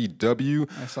on the CW.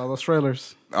 I saw those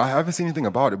trailers. I haven't seen anything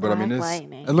about it, but I mean, Black it's...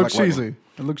 Lightning. It looks Black Lightning. cheesy.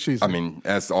 It looks cheesy. I mean,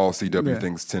 as all CW Yeah.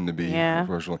 things tend to be, Yeah.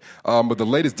 unfortunately. But the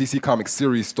latest DC Comics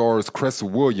series stars Cress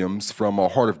Williams from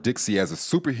Heart of Dixie as a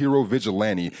superhero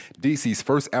vigilante, DC's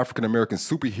first African-American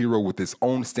superhero with his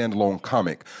own standalone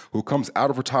comic, who comes out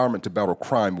of retirement to battle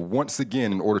crime once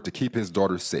again in order to keep his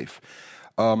daughter safe.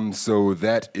 So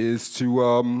that is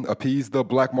to appease the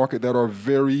black market that are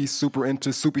very super into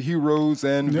superheroes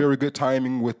and very good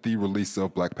timing with the release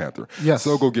of Black Panther. Yes.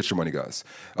 So go get your money, guys.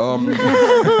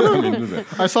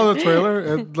 I saw the trailer.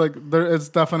 It's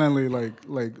definitely like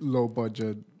low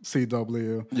budget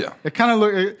CW. Yeah. It kind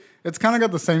of it's kind of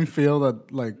got the same feel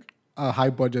that like a high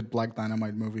budget Black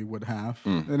Dynamite movie would have.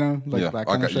 You know, like Yeah, that I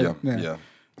kind of got- shit. yeah.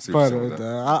 I see what But you're saying with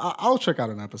that. I'll check out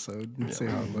an episode and see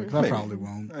how it looks. I probably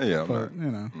won't. Yeah, but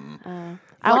you know,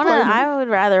 I would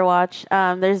rather watch.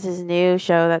 There's this new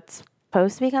show that's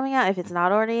supposed to be coming out if it's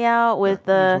not already out with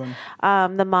the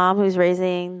mom who's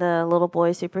raising the little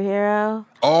boy superhero.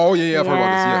 Oh yeah, I've heard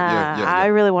about this. Yeah. I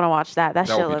really want to watch that. That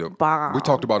That shit would be look dope. bomb. We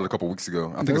talked about it a couple weeks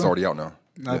ago. I think it's Really? already out now.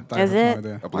 I Is have it? no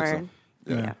idea. I believe so. Word.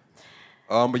 Yeah.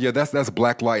 But yeah, that's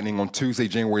Black Lightning on Tuesday,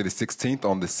 January the 16th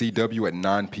on the CW at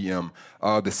 9 p.m.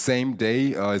 The same day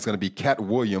is going to be Cat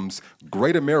Williams'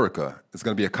 Great America. It's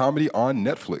going to be a comedy on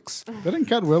Netflix. Didn't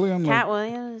Cat Williams? Cat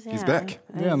Williams. Yeah. He's back.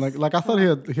 Yeah, like I thought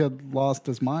he had lost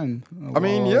his mind. I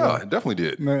mean, yeah, definitely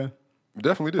did. Yeah.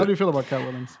 Definitely How do you did. feel about Cat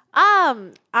Williams?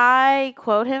 I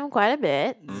quote him quite a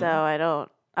bit, so I don't.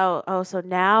 So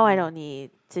now I don't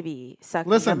need to be sucking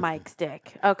Listen. the Mike's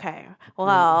dick. Okay.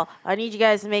 Well, I need you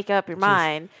guys to make up your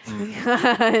mind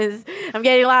because I'm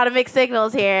getting a lot of mixed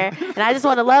signals here, and I just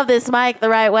want to love this Mike the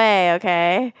right way.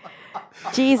 Okay.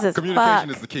 Jesus Communication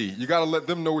fuck. is the key. You got to let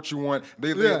them know what you want. They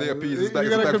Yeah, appease. you It's back,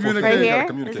 gotta it's back and forth. communicate. Right You gotta here?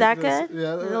 communicate. Is that good?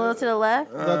 Yeah, a little to the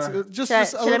left. That's just should I- a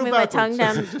should I little move my backwards. tongue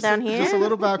down- Just down a here?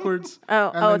 little backwards.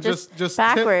 Oh, and oh, then just just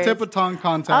backwards. Tip of tongue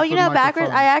contact. Oh, you with know, backwards.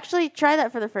 microphone. I actually tried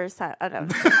that for the first time. Oh no.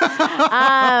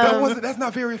 That's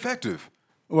not very effective.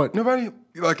 What? Nobody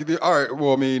all right.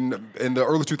 Well, I mean, in the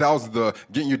early 2000s, the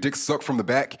getting your dick sucked from the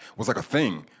back was like a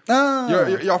thing.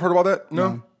 Y'all heard about that?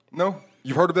 No.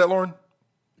 You've heard of that, Lauren?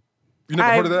 You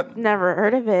never heard of that? Never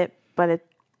heard of it, but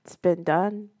it's been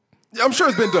done. Yeah, I'm sure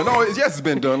it's been done. No, yes, it's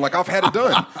been done. Like I've had it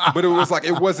done, but it was like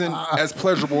it wasn't as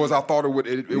pleasurable as I thought it would.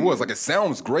 It was like it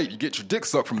sounds great. You get your dick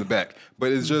sucked from the back,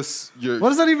 but it's just What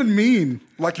does that even mean?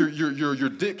 like your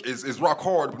dick is rock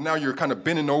hard, but now you're kind of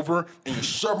bending over and you're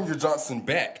shoving your Johnson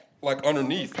back like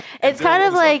underneath. It's kind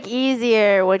of like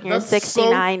easier when you're That's so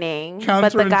 69ing,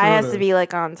 but the guy has to counterintuitive. be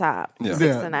like on top. Yeah.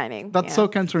 69ing. That's so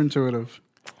counterintuitive.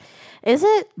 Is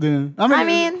it? Yeah. I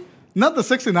mean- not the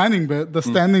 69ing bit, the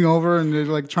standing over and you're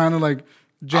like trying to like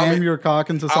jam your cock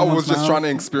into I someone's was just mouth. trying to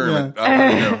experiment. Yeah.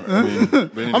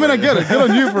 I I get it. Good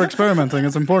on you for experimenting.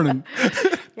 It's important.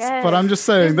 Yes. But I'm just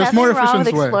saying, there's nothing more wrong with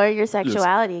efficient way. exploring your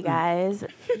sexuality, guys.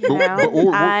 You know, but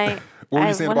what I were you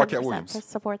I saying about Cat 100% Williams?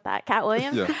 Support that, Cat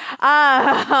Williams. Yeah.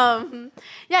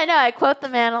 Yeah, no, I quote the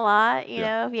man a lot. You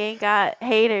Yeah. know, if you ain't got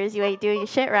haters, you ain't doing your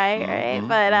shit right, right? Mm-hmm.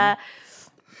 But I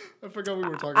forgot we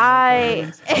were talking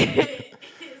I.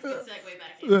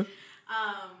 Yeah.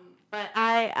 But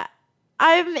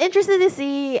I'm interested to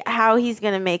see how he's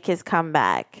gonna make his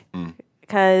comeback.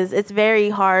 Because it's very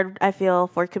hard, I feel,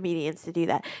 for comedians to do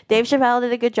that. Dave Chappelle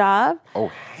did a good job. Oh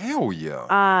hell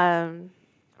yeah!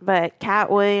 But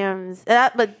Cat Williams,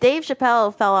 but Dave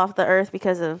Chappelle fell off the earth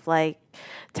because of like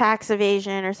tax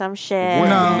evasion or some shit. What in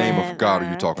the No. name of God are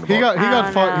you talking about? He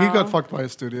know. got fucked by a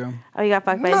studio. Oh, you got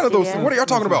fucked by None a of those. studio? What are y'all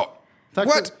talking about?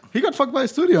 What? He got fucked by a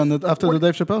studio after the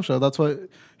Dave Chappelle show. That's why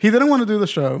he didn't want to do the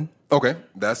show. Okay,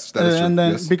 that is true. And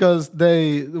then Yes. because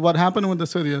what happened with the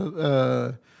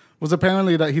studio was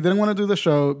apparently that he didn't want to do the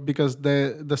show because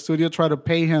the studio tried to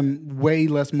pay him way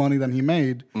less money than he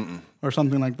made or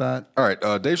something like that. All right,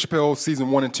 Dave Chappelle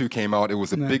season 1 and 2 came out. It was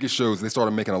the biggest shows. They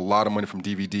started making a lot of money from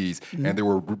DVDs, and they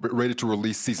were ready to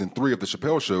release season 3 of the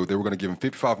Chappelle Show. They were going to give him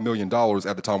 $55 million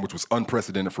at the time, which was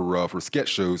unprecedented for sketch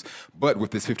shows. But with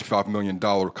this $55 million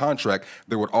contract,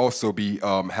 there would also be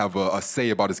have a say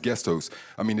about his guest hosts.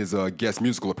 I mean, his guest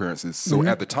musical appearances. So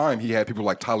at the time, he had people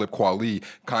like Talib Kweli,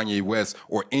 Kanye West,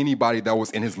 or anybody that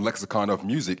was in his lexicon of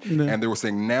music. And they were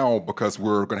saying now, because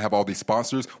we're going to have all these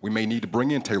sponsors, we may need to bring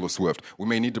in Taylor Swift. We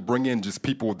may need to bring in just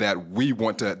people that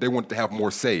they wanted to have more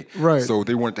say. Right. So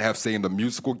they wanted to have say in the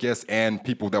musical guests and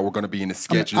people that were going to be in the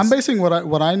sketches. I'm basing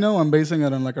what I know. I'm basing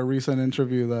it on like a recent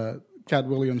interview that Cat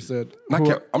Williams did. I'm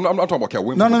not talking about Cat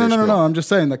Williams. No, but no, no, Dave no, no, Chappelle. no. I'm just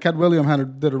saying that Cat Williams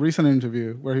did a recent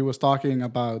interview where he was talking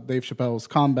about Dave Chappelle's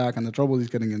comeback and the trouble he's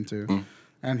getting into.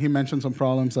 And he mentioned some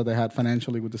problems that they had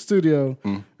financially with the studio,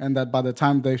 and that by the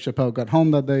time Dave Chappelle got home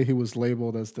that day, he was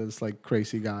labeled as this like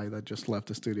crazy guy that just left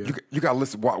the studio. You got to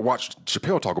listen, watch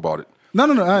Chappelle talk about it. No,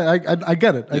 I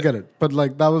get it, I get it. But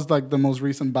like that was like the most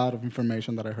recent bout of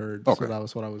information that I heard. Okay. So that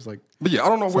was what I was like. But yeah, I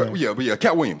don't know where. Yeah, but yeah,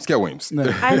 Cat Williams.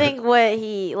 I think what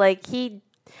he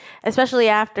especially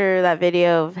after that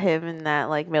video of him and that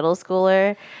like middle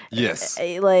schooler, Yes.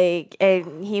 like,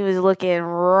 and he was looking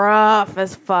rough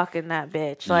as fuck in that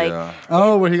bitch. Like, Yeah.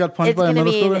 Oh, where he got punched it's by a gonna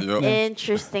middle be an schooler.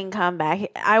 interesting comeback.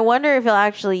 I wonder if he'll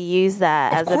actually use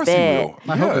that Of as a course he bit. will.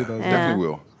 I hope he does. Definitely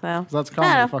will. So That's I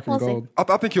comedy don't know. fucking We'll see. gold.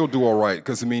 I think he'll do all right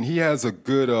because I mean he has a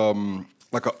good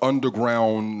like an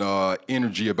underground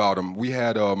energy about him. We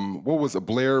had what was it,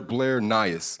 Blair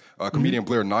Nias, comedian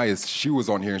Blair Nias. She was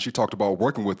on here and she talked about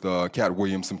working with Cat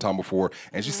Williams some time before,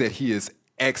 and she said he is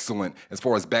excellent as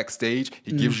far as backstage.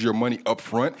 He gives you your money up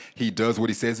front. He does what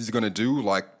he says he's going to do.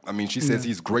 Like, I mean, she says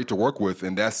he's great to work with,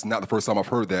 and that's not the first time I've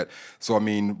heard that. So, I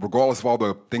mean, regardless of all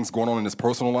the things going on in his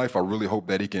personal life, I really hope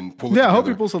that he can pull it Yeah, I together hope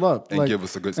he pulls it up. and Like, give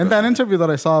us a good in that special. interview that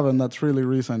I saw of him that's really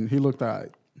recent, he looked all right.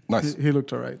 Nice. He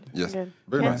looked all right. Yes, Good.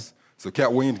 very Yeah. nice. So,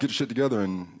 Cat Williams, get your shit together,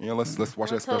 and let's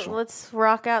watch that special. Let's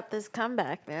rock out this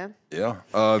comeback, man. Yeah.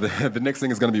 The next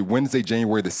thing is going to be Wednesday,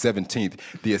 January the 17th.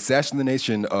 The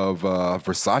assassination of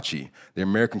Versace, the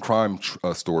American crime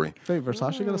story. Hey,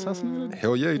 Versace got assassinated?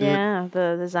 Hell yeah, he did. Yeah,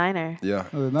 the designer. Yeah.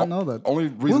 I did not know that. Only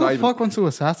Who reason the I even fuck wants to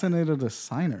assassinate a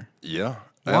designer? yeah.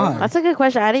 Why? That's a good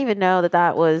question. I didn't even know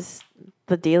that was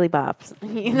the Dealy Bops.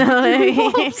 You know what I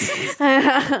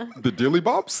mean? The Dilly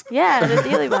Bops? Yeah, the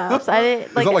Dealy Bops. I didn't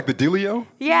Is that like the Dealio?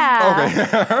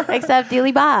 yeah. Okay. Except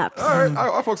Dealy Bops. All right,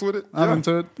 I fucks with it. I'm Yeah.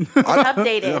 into it.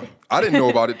 Updated. I didn't know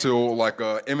about it till like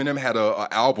Eminem had a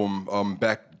album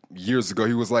back years ago.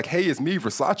 He was like, "Hey, it's me,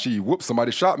 Versace. Whoops,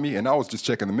 somebody shot me," and I was just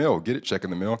checking the mail. Get it? Checking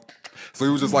the mail. So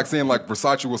he was just like saying like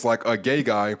Versace was like a gay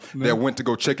guy that went to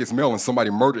go check his mail and somebody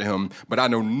murdered him. But I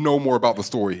know no more about the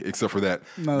story except for that.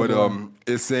 No, but no.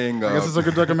 it's saying I guess it's a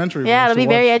good documentary. Yeah, it'll to be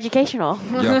very watch. educational.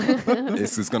 yeah,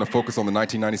 it's going to focus on the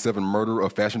 1997 murder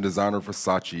of fashion designer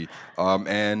Versace,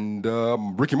 and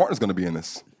Ricky Martin's going to be in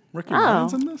this. Ricky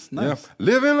Martin's in this? Yeah, Nice.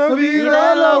 living la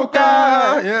vida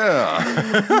loca.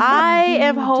 Yeah, I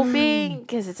am hoping,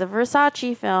 because it's a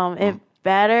Versace film, it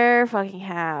better fucking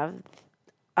have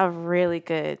a really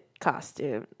good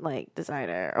costume like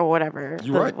designer or whatever.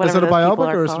 You're right. Is it a those people biopic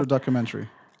are or is it a called. documentary?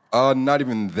 Not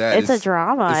even that. It's a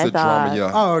drama, It's I a drama. thought.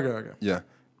 Yeah. Oh, okay. Yeah.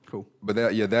 Cool. But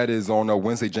that is on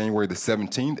Wednesday, January the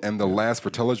 17th, and the last for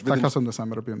television. That costume design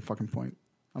better be on fucking point.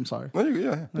 I'm sorry. Oh,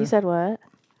 yeah. You said what?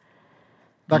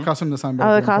 That costume design better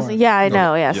Oh, be the on costume. point. Yeah, I No,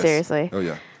 know. Yeah, yes. seriously. Oh,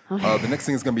 yeah. The next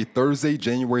thing is going to be Thursday,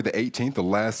 January the 18th. The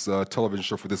last television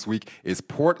show for this week is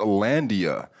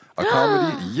Portlandia, a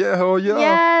comedy. Yeah, hell yeah.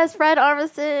 Yes, Fred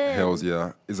Armisen. Hells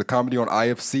yeah. Is a comedy on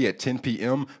IFC at 10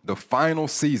 p.m. The final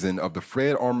season of the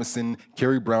Fred Armisen,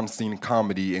 Carrie Brownstein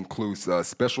comedy includes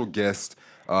special guests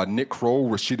Nick Kroll,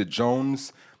 Rashida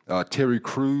Jones, Terry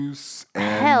Crews,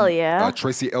 and Hell yeah.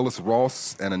 Tracy Ellis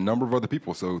Ross, and a number of other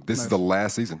people. So this is the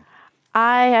last season.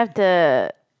 I have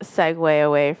to segue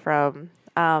away from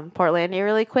Portlandia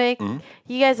really quick. Mm-hmm.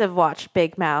 You guys have watched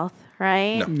Big Mouth,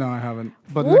 right? No, I haven't.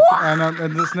 But Nick,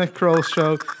 and this Nick Kroll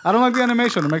show, I don't like the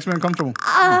animation. It makes me uncomfortable.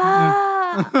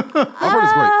 I've heard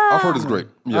it's great. I've heard it's great.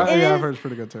 Yeah. Yeah, I've heard it's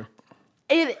pretty good too.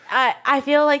 I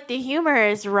feel like the humor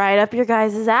is right up your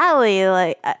guys' alley.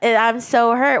 Like I'm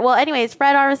so hurt. Well, anyways,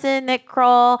 Fred Armisen, Nick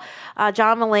Kroll,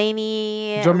 John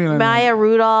Mulaney, John Mulaney. Maya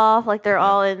Rudolph, like they're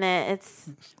all in it. It's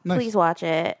Nice. please watch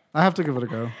it. I have to give it a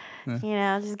go. Yeah. You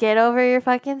know, just get over your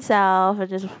fucking self and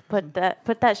just put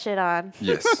that shit on.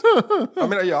 Yes. I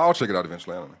mean, yeah, I'll check it out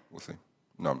eventually. I don't know. We'll see.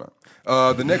 No, I'm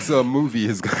not. The next movie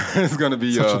is going to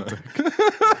be.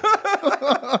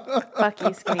 Fuck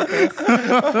you, Skinny Chris.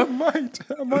 I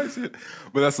might see it.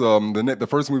 But that's the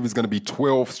first movie is going to be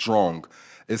 12 Strong.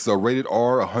 It's a rated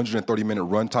R, 130-minute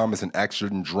runtime. It's an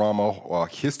action drama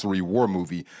history war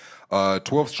movie.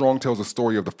 12 Strong tells the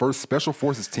story of the first Special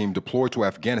Forces team deployed to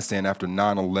Afghanistan after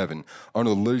 9/11.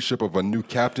 Under the leadership of a new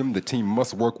captain, the team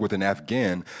must work with an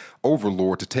Afghan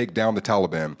overlord to take down the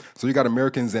Taliban. So you got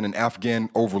Americans and an Afghan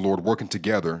overlord working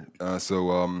together.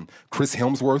 Chris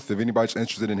Hemsworth, if anybody's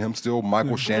interested in him still,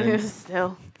 Michael Shannon.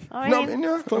 Still, I No, I mean, mean,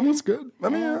 yeah, That was good. I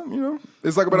mean, yeah, you know,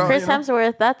 it's like about Chris you know,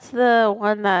 Hemsworth. That's the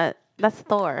one that's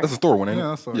Thor. That's a Thor one, ain't it? Yeah,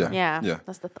 that's Thor. yeah,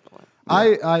 that's the Thor one.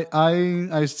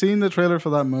 I've seen the trailer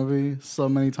for that movie so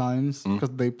many times Mm-hmm. because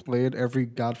they play it every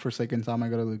godforsaken time I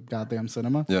go to the goddamn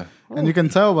cinema. Yeah. And you can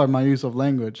tell by my use of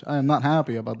language, I am not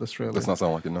happy about this trailer. Does not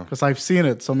sound like it, no. Because I've seen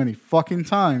it so many fucking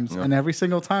times, and every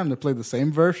single time they play the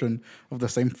same version of the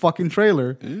same fucking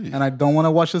trailer, and I don't want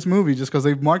to watch this movie just because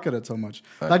they've marketed it so much.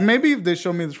 Like maybe if they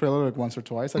show me the trailer like once or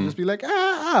twice, I'd just be like,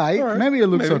 maybe it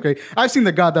looks okay. I've seen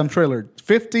the goddamn trailer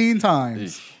 15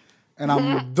 times. And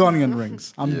I'm done in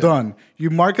rings. I'm done.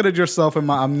 You marketed yourself in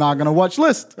my I'm not gonna watch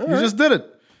list. You just did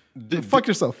it. Fuck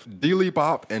yourself. Dealey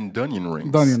Bop and Dunyan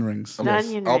Rings. Dunyan rings.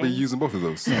 Dunyan I'll be rings. using both of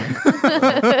those.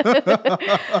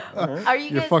 Are you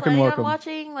You're guys fucking planning welcome. on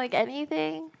watching like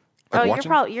anything? Like Oh,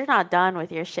 watching? you're not done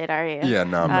with your shit, are you? Yeah,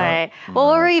 no, I'm All not. right. Well,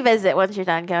 we'll revisit once you're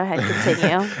done. Go ahead,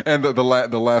 continue. And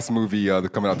the last movie that's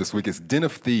coming out this week is Den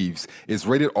of Thieves. It's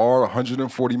rated R,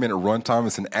 140-minute runtime.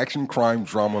 It's an action crime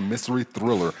drama mystery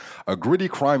thriller, a gritty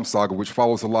crime saga which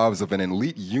follows the lives of an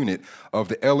elite unit of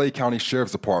the L.A. County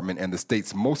Sheriff's Department and the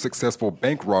state's most successful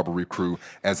bank robbery crew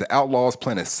as the outlaws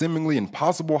plan a seemingly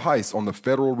impossible heist on the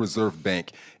Federal Reserve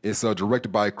Bank. It's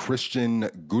directed by Christian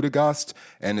Gudegast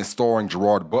and is starring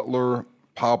Gerard Butler,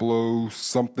 Pablo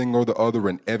something or the other,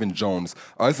 and Evan Jones.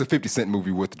 It's a 50 Cent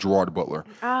movie with Gerard Butler.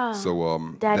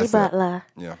 So Daddy that's that. Butler.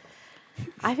 Yeah.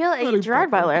 I feel like Gerard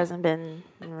Butler hasn't been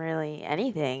in really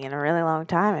anything in a really long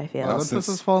time, I feel. Olympus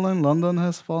has fallen. London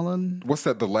has fallen. What's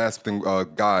that? The last thing,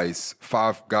 guys,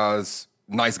 5 guys,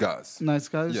 nice guys. Nice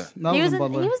guys. Yeah. That he was wasn't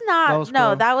Butler. he was not. That was no,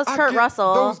 Crowe. that was I Kurt get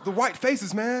Russell. the white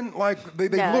faces, man. Like they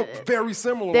No. look very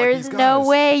similar. There's like these guys. no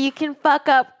way you can fuck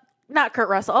up. Not Kurt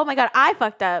Russell. Oh my god, I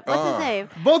fucked up. What's his name?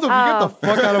 Both of you get the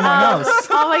fuck out of my house.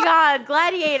 Oh my god,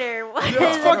 Gladiator. What is the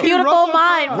fucking beautiful Russell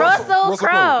mind? Crowe. Russell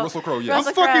Crowe. Russell Crowe, yeah. I'm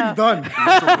Russell fucking Crowe. done.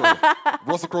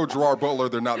 Russell Crowe, Gerard Butler,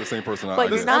 they're not the same person. I But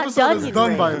you're guess. not episode is Dunyan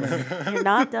done by Rings. You're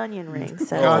not Dunyan Rings.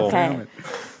 So God okay. damn it.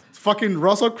 It's fucking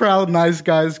Russell Crowe, nice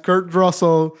guys. Kurt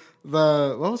Russell.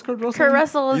 What was Kurt Russell? Kurt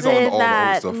Russell was He's on all in the old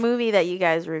that stuff. movie that you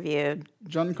guys reviewed.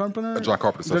 John Carpenter. John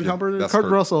Carpenter stuff, John yeah. Carpenter. That's Kurt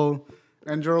Kurt. Russell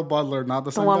and Gerald Butler, not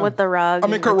the The same one guy. with the rug. I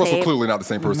mean, and Kurt the Russell tape. clearly not the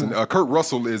same person. Kurt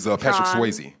Russell is Patrick Tron.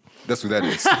 Swayze. That's who that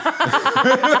is.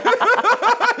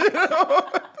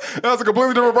 That's a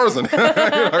completely different person. Oh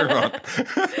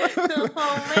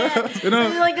man!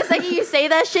 It's like the second you say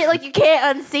that shit, like you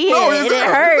can't unsee it, No, and it's it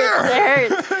there,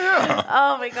 hurts. it's It hurts.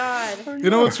 Oh my god! You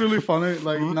know what's really funny?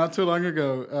 Like not too long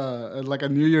ago, like a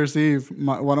New Year's Eve,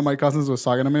 one of my cousins was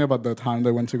talking to me about the time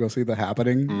they went to go see The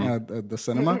Happening at the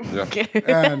cinema. Yeah.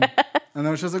 And And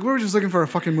then it's just like, we were just looking for a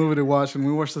fucking movie to watch, and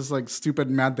we watched this like stupid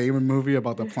Matt Damon movie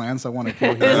about the plants that want to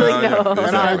kill humans. Like, no.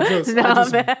 And I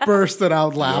just bursted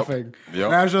out laughing. Yep.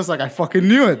 And I was just like, I fucking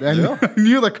knew it. And Yeah. I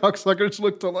knew the cocksuckers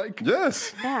looked alike.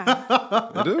 Yes,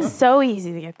 Yeah. it is. So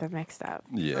easy to get them mixed up.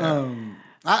 Yeah.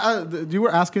 You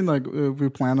were asking like if we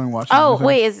plan on watching. Oh, anything.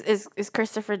 wait, is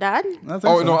Christopher done? I think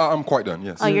Oh so. no, I'm quite done.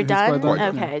 Yes. Oh, you're he's done? quite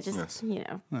done. Okay, Yes. just, Yes. you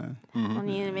know. I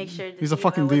need to make sure the He's a diva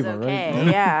fucking was diva, right? okay.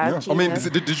 Yeah. I mean,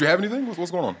 Jesus. did you have anything? What's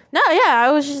going on? No, yeah,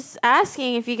 I was just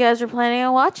asking if you guys were planning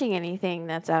on watching anything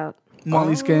that's out.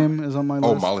 Molly's Game is on my list.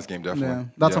 Oh, Molly's Game, definitely. Yeah,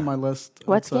 that's Yeah. on my list.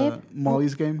 What's It's, game?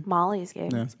 Molly's Game. Molly's game.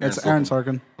 Yeah, it's Aaron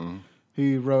Sorkin.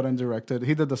 He wrote and directed.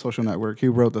 He did The Social Network. He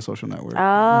wrote The Social Network.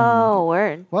 Oh,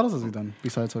 word. What else has he done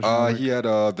besides Social Network? He had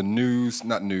the news,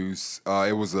 not news.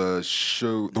 It was a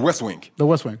show, The West Wing. The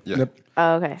West Wing. Yeah. Yep.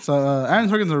 Oh, okay. So Aaron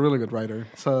Sorkin's a really good writer.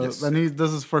 So Yes. and this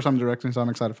is his first time directing, so I'm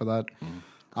excited for that.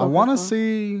 I want to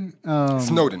see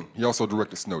Snowden. He also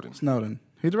directed Snowden. Snowden.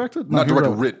 He directed? No, Not he directed,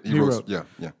 wrote. writ. He wrote. wrote.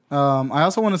 Yeah. I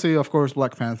also want to see, of course,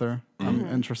 Black Panther. I'm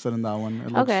interested in that one.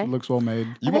 It looks, Okay. looks well made.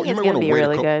 You think may it's wanna gonna be wait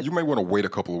really good. You may want to wait a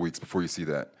couple of weeks before you see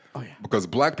that. Oh yeah. Because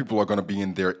black people are going to be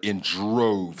in there in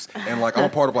droves, and like I'm a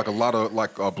part of like a lot of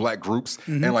like black groups,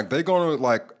 and like they're going to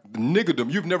like. Niggerdom,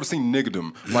 you've never seen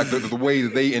niggerdom, like the way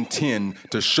that they intend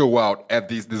to show out at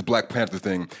this Black Panther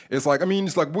thing. It's like, I mean,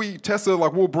 it's like Tessa,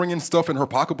 like we'll bring in stuff in her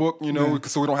pocketbook, you know,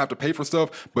 so we don't have to pay for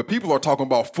stuff. But people are talking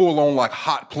about full on like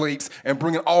hot plates and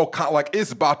bringing all kind, like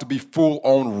it's about to be full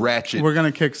on ratchet. We're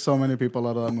gonna kick so many people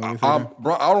out of that movie theater.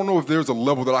 Bro, I don't know if there's a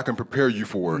level that I can prepare you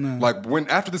for. Like when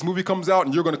after this movie comes out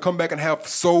and you're going to come back and have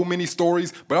so many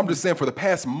stories. But I'm just saying, for the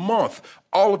past month,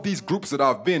 all of these groups that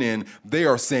I've been in, they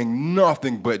are saying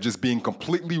nothing but just being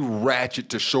completely ratchet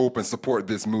to show up and support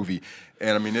this movie.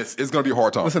 And I mean, it's going to be a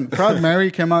hard time. Listen, Proud Mary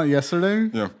came out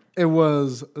yesterday. Yeah. It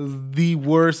was the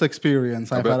worst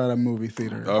experience I've bet. had at a movie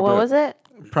theater. I What bet. was it?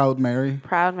 Proud Mary.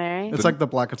 Proud Mary? It's like the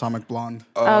Black Atomic Blonde.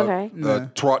 Okay.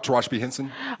 Taraji P.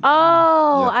 Henson.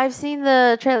 Oh, Yeah. I've seen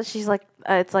the trailer. She's like,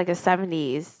 it's like a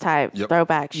 70s type Yep.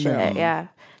 throwback shit. Yeah. Yeah.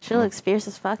 She looks fierce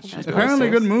as fuck. in those Apparently,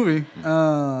 posters. good movie.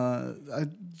 I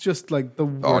just like the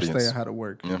worst audience. day I had at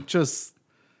work. Yeah. Just,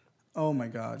 oh my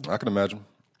god. I can imagine.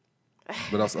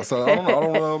 But I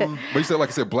don't know. But you said, like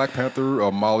I said, Black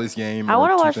Panther, Molly's Game. I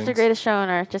want to two watch things. The Greatest Show on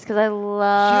Earth just because I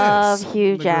love Yes.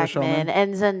 Hugh The Greatest Jackman. Showman.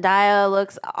 And Zendaya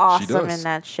looks awesome does. in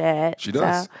that shit. She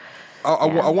does. So, I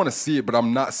yeah. want to see it, but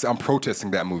I'm not. I'm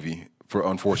protesting that movie.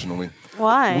 Unfortunately,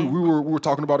 why? we were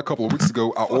talking about it a couple of weeks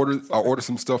ago. I ordered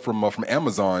some stuff from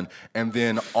Amazon, and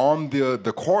then on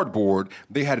the cardboard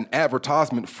they had an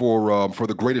advertisement for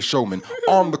The Greatest Showman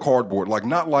on the cardboard, like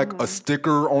not like a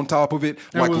sticker on top of it,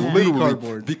 like was the literally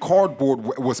cardboard. the cardboard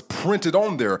was printed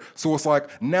on there. So it's like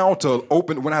now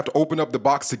when I have to open up the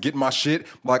box to get my shit,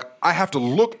 like I have to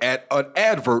look at an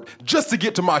advert just to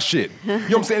get to my shit. You know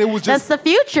what I'm saying? It was That's just the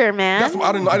future, man. that's what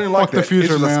I didn't like Fuck the that.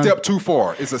 future, it's just man. a step too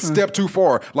far. It's a step too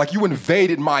far. Like you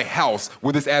invaded my house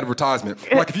with this advertisement.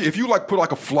 Like if you like put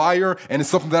like a flyer and it's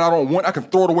something that I don't want, I can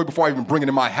throw it away before I even bring it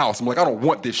in my house. I'm like, I don't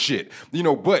want this shit. You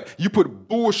know, but you put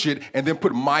bullshit and then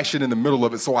put my shit in the middle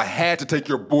of it, so I had to take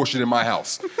your bullshit in my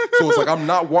house. So it's like I'm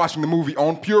not watching the movie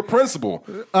on pure principle.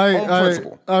 I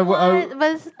What?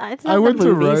 But it's I not went the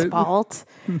to movie's write- fault.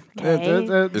 Okay.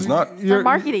 It's not. The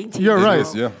marketing team. You're It right.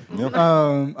 is, yeah.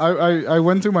 I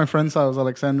went to my friend's house,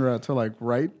 Alexandra, to like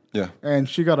write. Yeah. And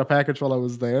she got a package while I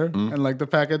was there, and like the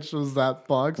package was that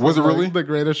box. Was of, it like, really? The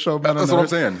Greatest Showman? That's on what I'm Earth.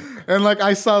 saying. And like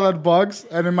I saw that box,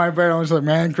 and in my brain I was like,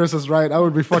 "Man, Chris is right. I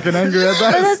would be fucking angry at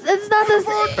But that." it's not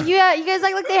this. Yeah, you guys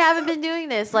act like they haven't been doing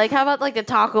this. Like, how about like the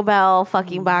Taco Bell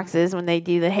fucking boxes when they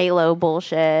do the Halo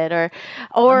bullshit or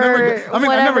I never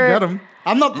whatever. get them.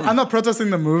 I'm not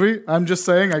protesting the movie. I'm just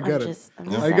saying I get it. I'm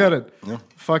just I get saying. it.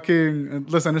 Fucking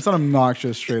listen, it's an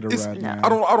obnoxious straight It's- red man. I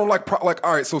don't like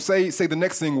all right. So say the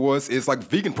next thing is like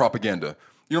vegan propaganda.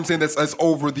 You know what I'm saying? That's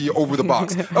over the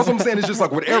box. That's what I'm saying. It's just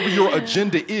like whatever your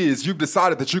agenda is, you've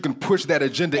decided that you can push that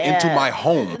agenda into my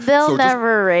home. They'll So just-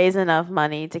 never raise enough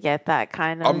money to get that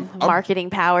kind of I'm- marketing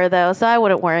power, though. So I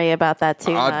wouldn't worry about that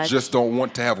too I much. just don't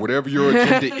want to have whatever your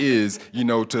agenda is, you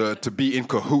know, to be in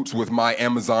cahoots with my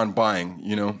Amazon buying,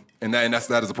 you know, and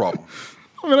that is a problem.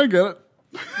 I mean, I get it.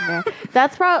 Yeah.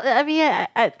 That's probably. I mean,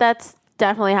 that's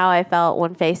definitely how I felt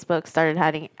when Facebook started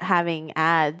having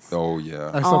ads. Oh yeah,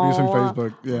 I stopped using Oh,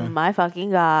 Facebook. Yeah, My fucking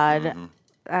god.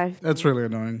 it's really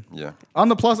annoying. yeah, On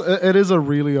the plus, it is a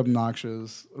really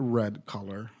obnoxious red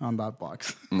color on that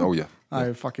box. oh yeah.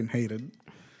 I fucking hate it.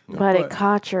 But it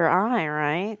caught your eye,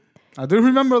 right? I do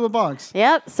remember the box.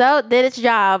 Yep. So did its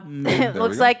job. It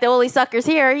looks like the only suckers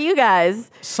here are you guys.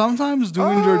 Sometimes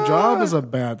doing your job is a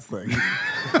bad thing.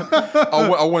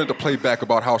 I wanted to play back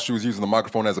about how she was using the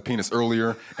microphone as a penis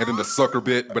earlier, and then the sucker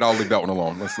bit, but I'll leave that one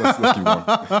alone. Let's keep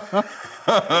going.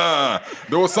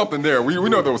 There was something there. We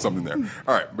know there was something there.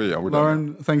 All right, but yeah, we're done.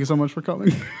 Lauren, thank you so much for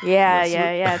coming. Yeah.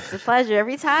 It's a pleasure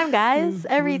every time, guys.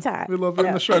 Every time. We love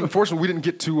doing the show. Unfortunately, we didn't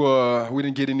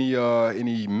get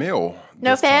any mail.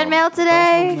 No this fan time. mail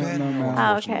today? No fan mail,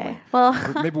 Oh, okay. Well,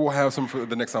 maybe we'll have some for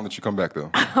the next time that you come back,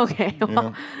 though. okay.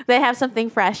 Well, they have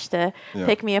something fresh to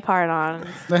pick me apart on. It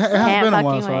has Can't been a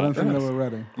while, fucking so I don't wait. think they were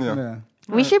ready. Yeah.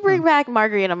 We should bring back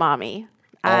Margarita Mommy.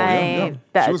 Yeah.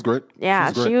 She was great.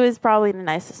 Yeah, she was probably the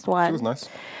nicest one. She was nice.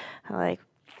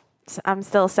 I'm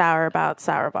still sour about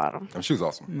Sour Bottom. And she was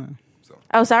awesome. So.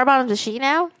 Oh, Sour Bottom's a she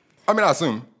now? I mean, I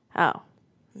assume. Oh.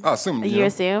 I assume. You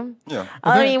assume? Yeah.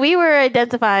 I mean, we were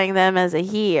identifying them as a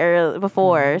he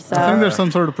before, so. I think there's some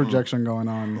sort of projection going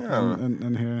on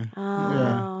in here.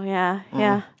 Oh,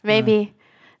 yeah. Maybe.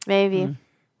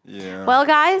 Yeah. Well,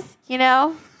 guys,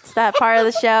 it's that part of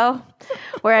the show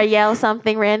where I yell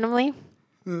something randomly.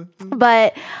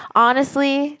 But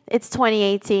honestly, it's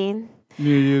 2018. New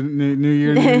year, new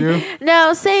you.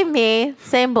 No, same me.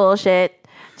 Same bullshit.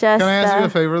 Just, Can I ask you a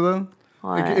favor, though?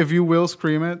 What? If you will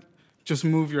scream it, just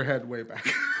move your head way back.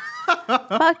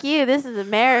 Fuck you. This is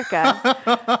America.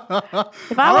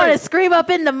 If I want to scream up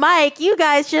in the mic, you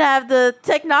guys should have the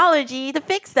technology to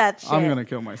fix that shit. I'm going to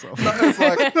kill myself. It's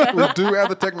like we do have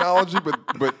the technology,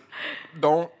 but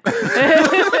don't.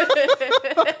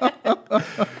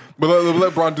 But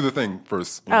let Bron do the thing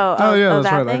first. Oh yeah, that's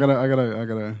that right.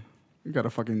 thing? I gotta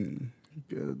fucking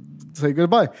say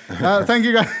goodbye. Thank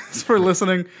you guys for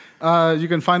listening. You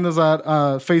can find us at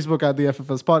Facebook at the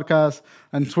FFS Podcast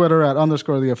and Twitter at _the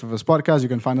FFS Podcast. You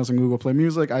can find us on Google Play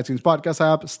Music, iTunes Podcast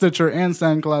app, Stitcher, and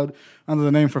SoundCloud under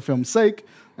the name For Film's Sake.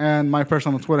 And my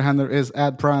personal Twitter handle is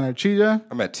 @PranarChija.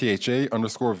 I'm at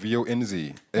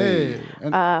THA_VONZ. Hey.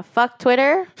 And Fuck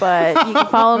Twitter, but you can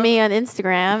follow me on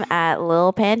Instagram at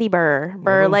Lil Pandy Burr.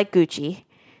 Burr like Gucci.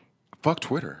 Fuck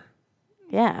Twitter.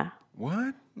 Yeah.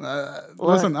 What?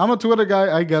 listen, I'm a Twitter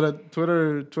guy. I get it.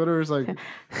 Twitter is like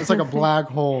it's like a black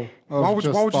hole. Of Why would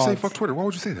you say thoughts. fuck Twitter? Why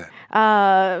would you say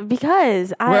that?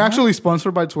 Because We're actually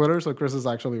sponsored by Twitter, so Chris is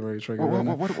actually very triggered. right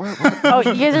now. What? Oh,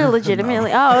 you guys are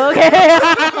legitimately. Oh, okay.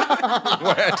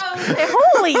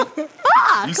 Holy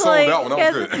fuck! You sold that one.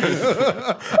 That was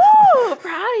good. Woo,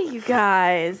 proud of you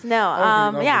guys. No,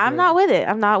 that'd be I'm great. not with it.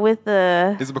 I'm not with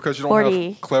the. Is it because you don't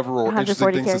 40, have clever or interesting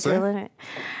 140 things to character say? limit.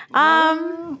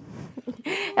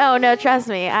 Oh no, trust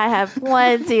me. I have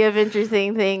plenty of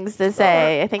interesting things to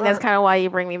say. I think that's kind of why you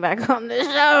bring me back on the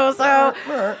show. So,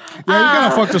 Yeah, you kind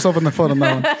of fucked yourself in the foot on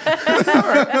that one.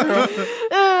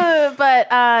 but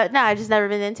no, I've just never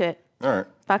been into it. All right.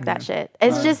 Fuck that shit.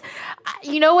 It's just,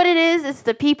 you know what it is? It's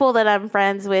the people that I'm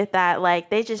friends with that like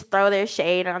they just throw their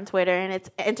shade on Twitter and it's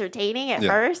entertaining at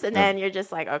first, and then you're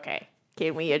just like, okay,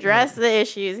 can we address the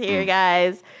issues here,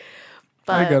 guys?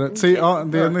 But I get it. See, the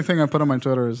only thing I put on my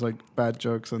Twitter is like bad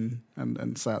jokes and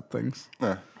sad things.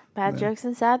 Yeah. bad jokes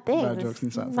and sad things. Bad jokes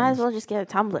and sad Might as things. well just get a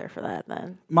Tumblr for that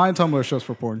then. My Tumblr is just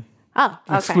for porn. Oh,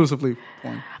 okay. Exclusively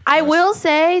porn. I will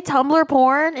say Tumblr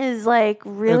porn is like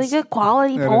really It's- good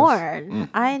quality it is. porn.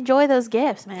 I enjoy those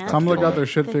gifs, man. Tumblr got their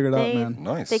shit figured out, They- man.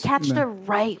 Nice. They catch the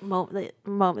right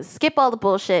moments. Skip all the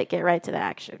bullshit. Get right to the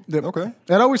action. Yep. Okay.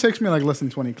 It always takes me like less than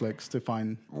 20 clicks to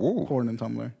find Ooh. porn in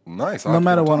Tumblr. Nice. No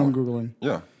matter what I'm Googling.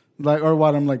 Yeah. Like, or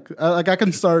what I'm like I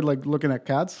can start like looking at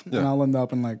cats and Yeah. I'll end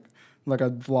up in like a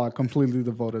vlog completely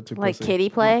devoted to Like pussy. kitty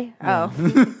play. Oh,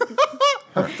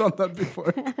 I've done that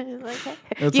before.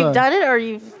 It's you've a- done it or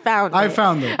you've found I it?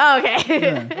 found it. Oh,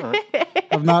 okay.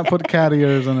 I've not put cat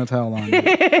ears and a tail on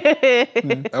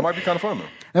it. That might be kind of fun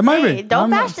though. It might Hey, be. don't I'm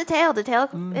not- bash the tail. The tail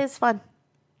is fun.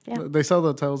 They sell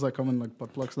the tails that come in like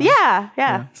butt plugs. now.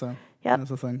 Yeah. So Yep. that's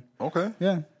the thing. Okay.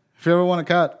 Yeah. If you ever want a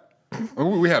cat,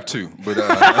 We have two, but You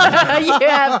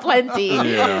have plenty.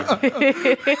 yeah.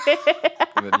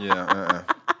 But yeah.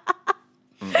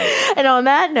 And on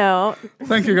that note,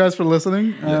 thank you guys for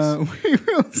listening. Yes. We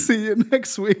will see you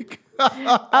next week.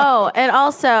 oh, and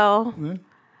also, I'm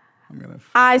gonna.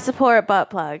 I support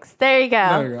butt plugs. There you go.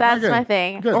 There you go. That's Okay. my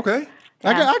thing. Good. Okay.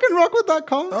 I can rock with that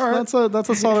cause. All right. That's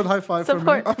a solid high five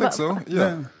Support. for I think so.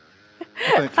 Yeah. me.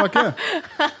 Yeah. Fuck yeah.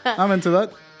 I'm into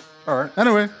that. All right.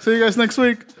 Anyway, see you guys next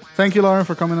week. Thank you, Lauren,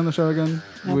 for coming on the show again.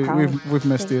 No problem. We've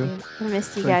missed Thank you. We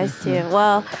missed you guys too.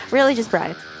 Well, really just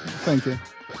Brian. Thank you.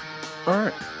 All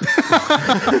right.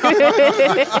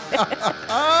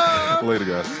 Later,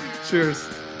 guys. Cheers.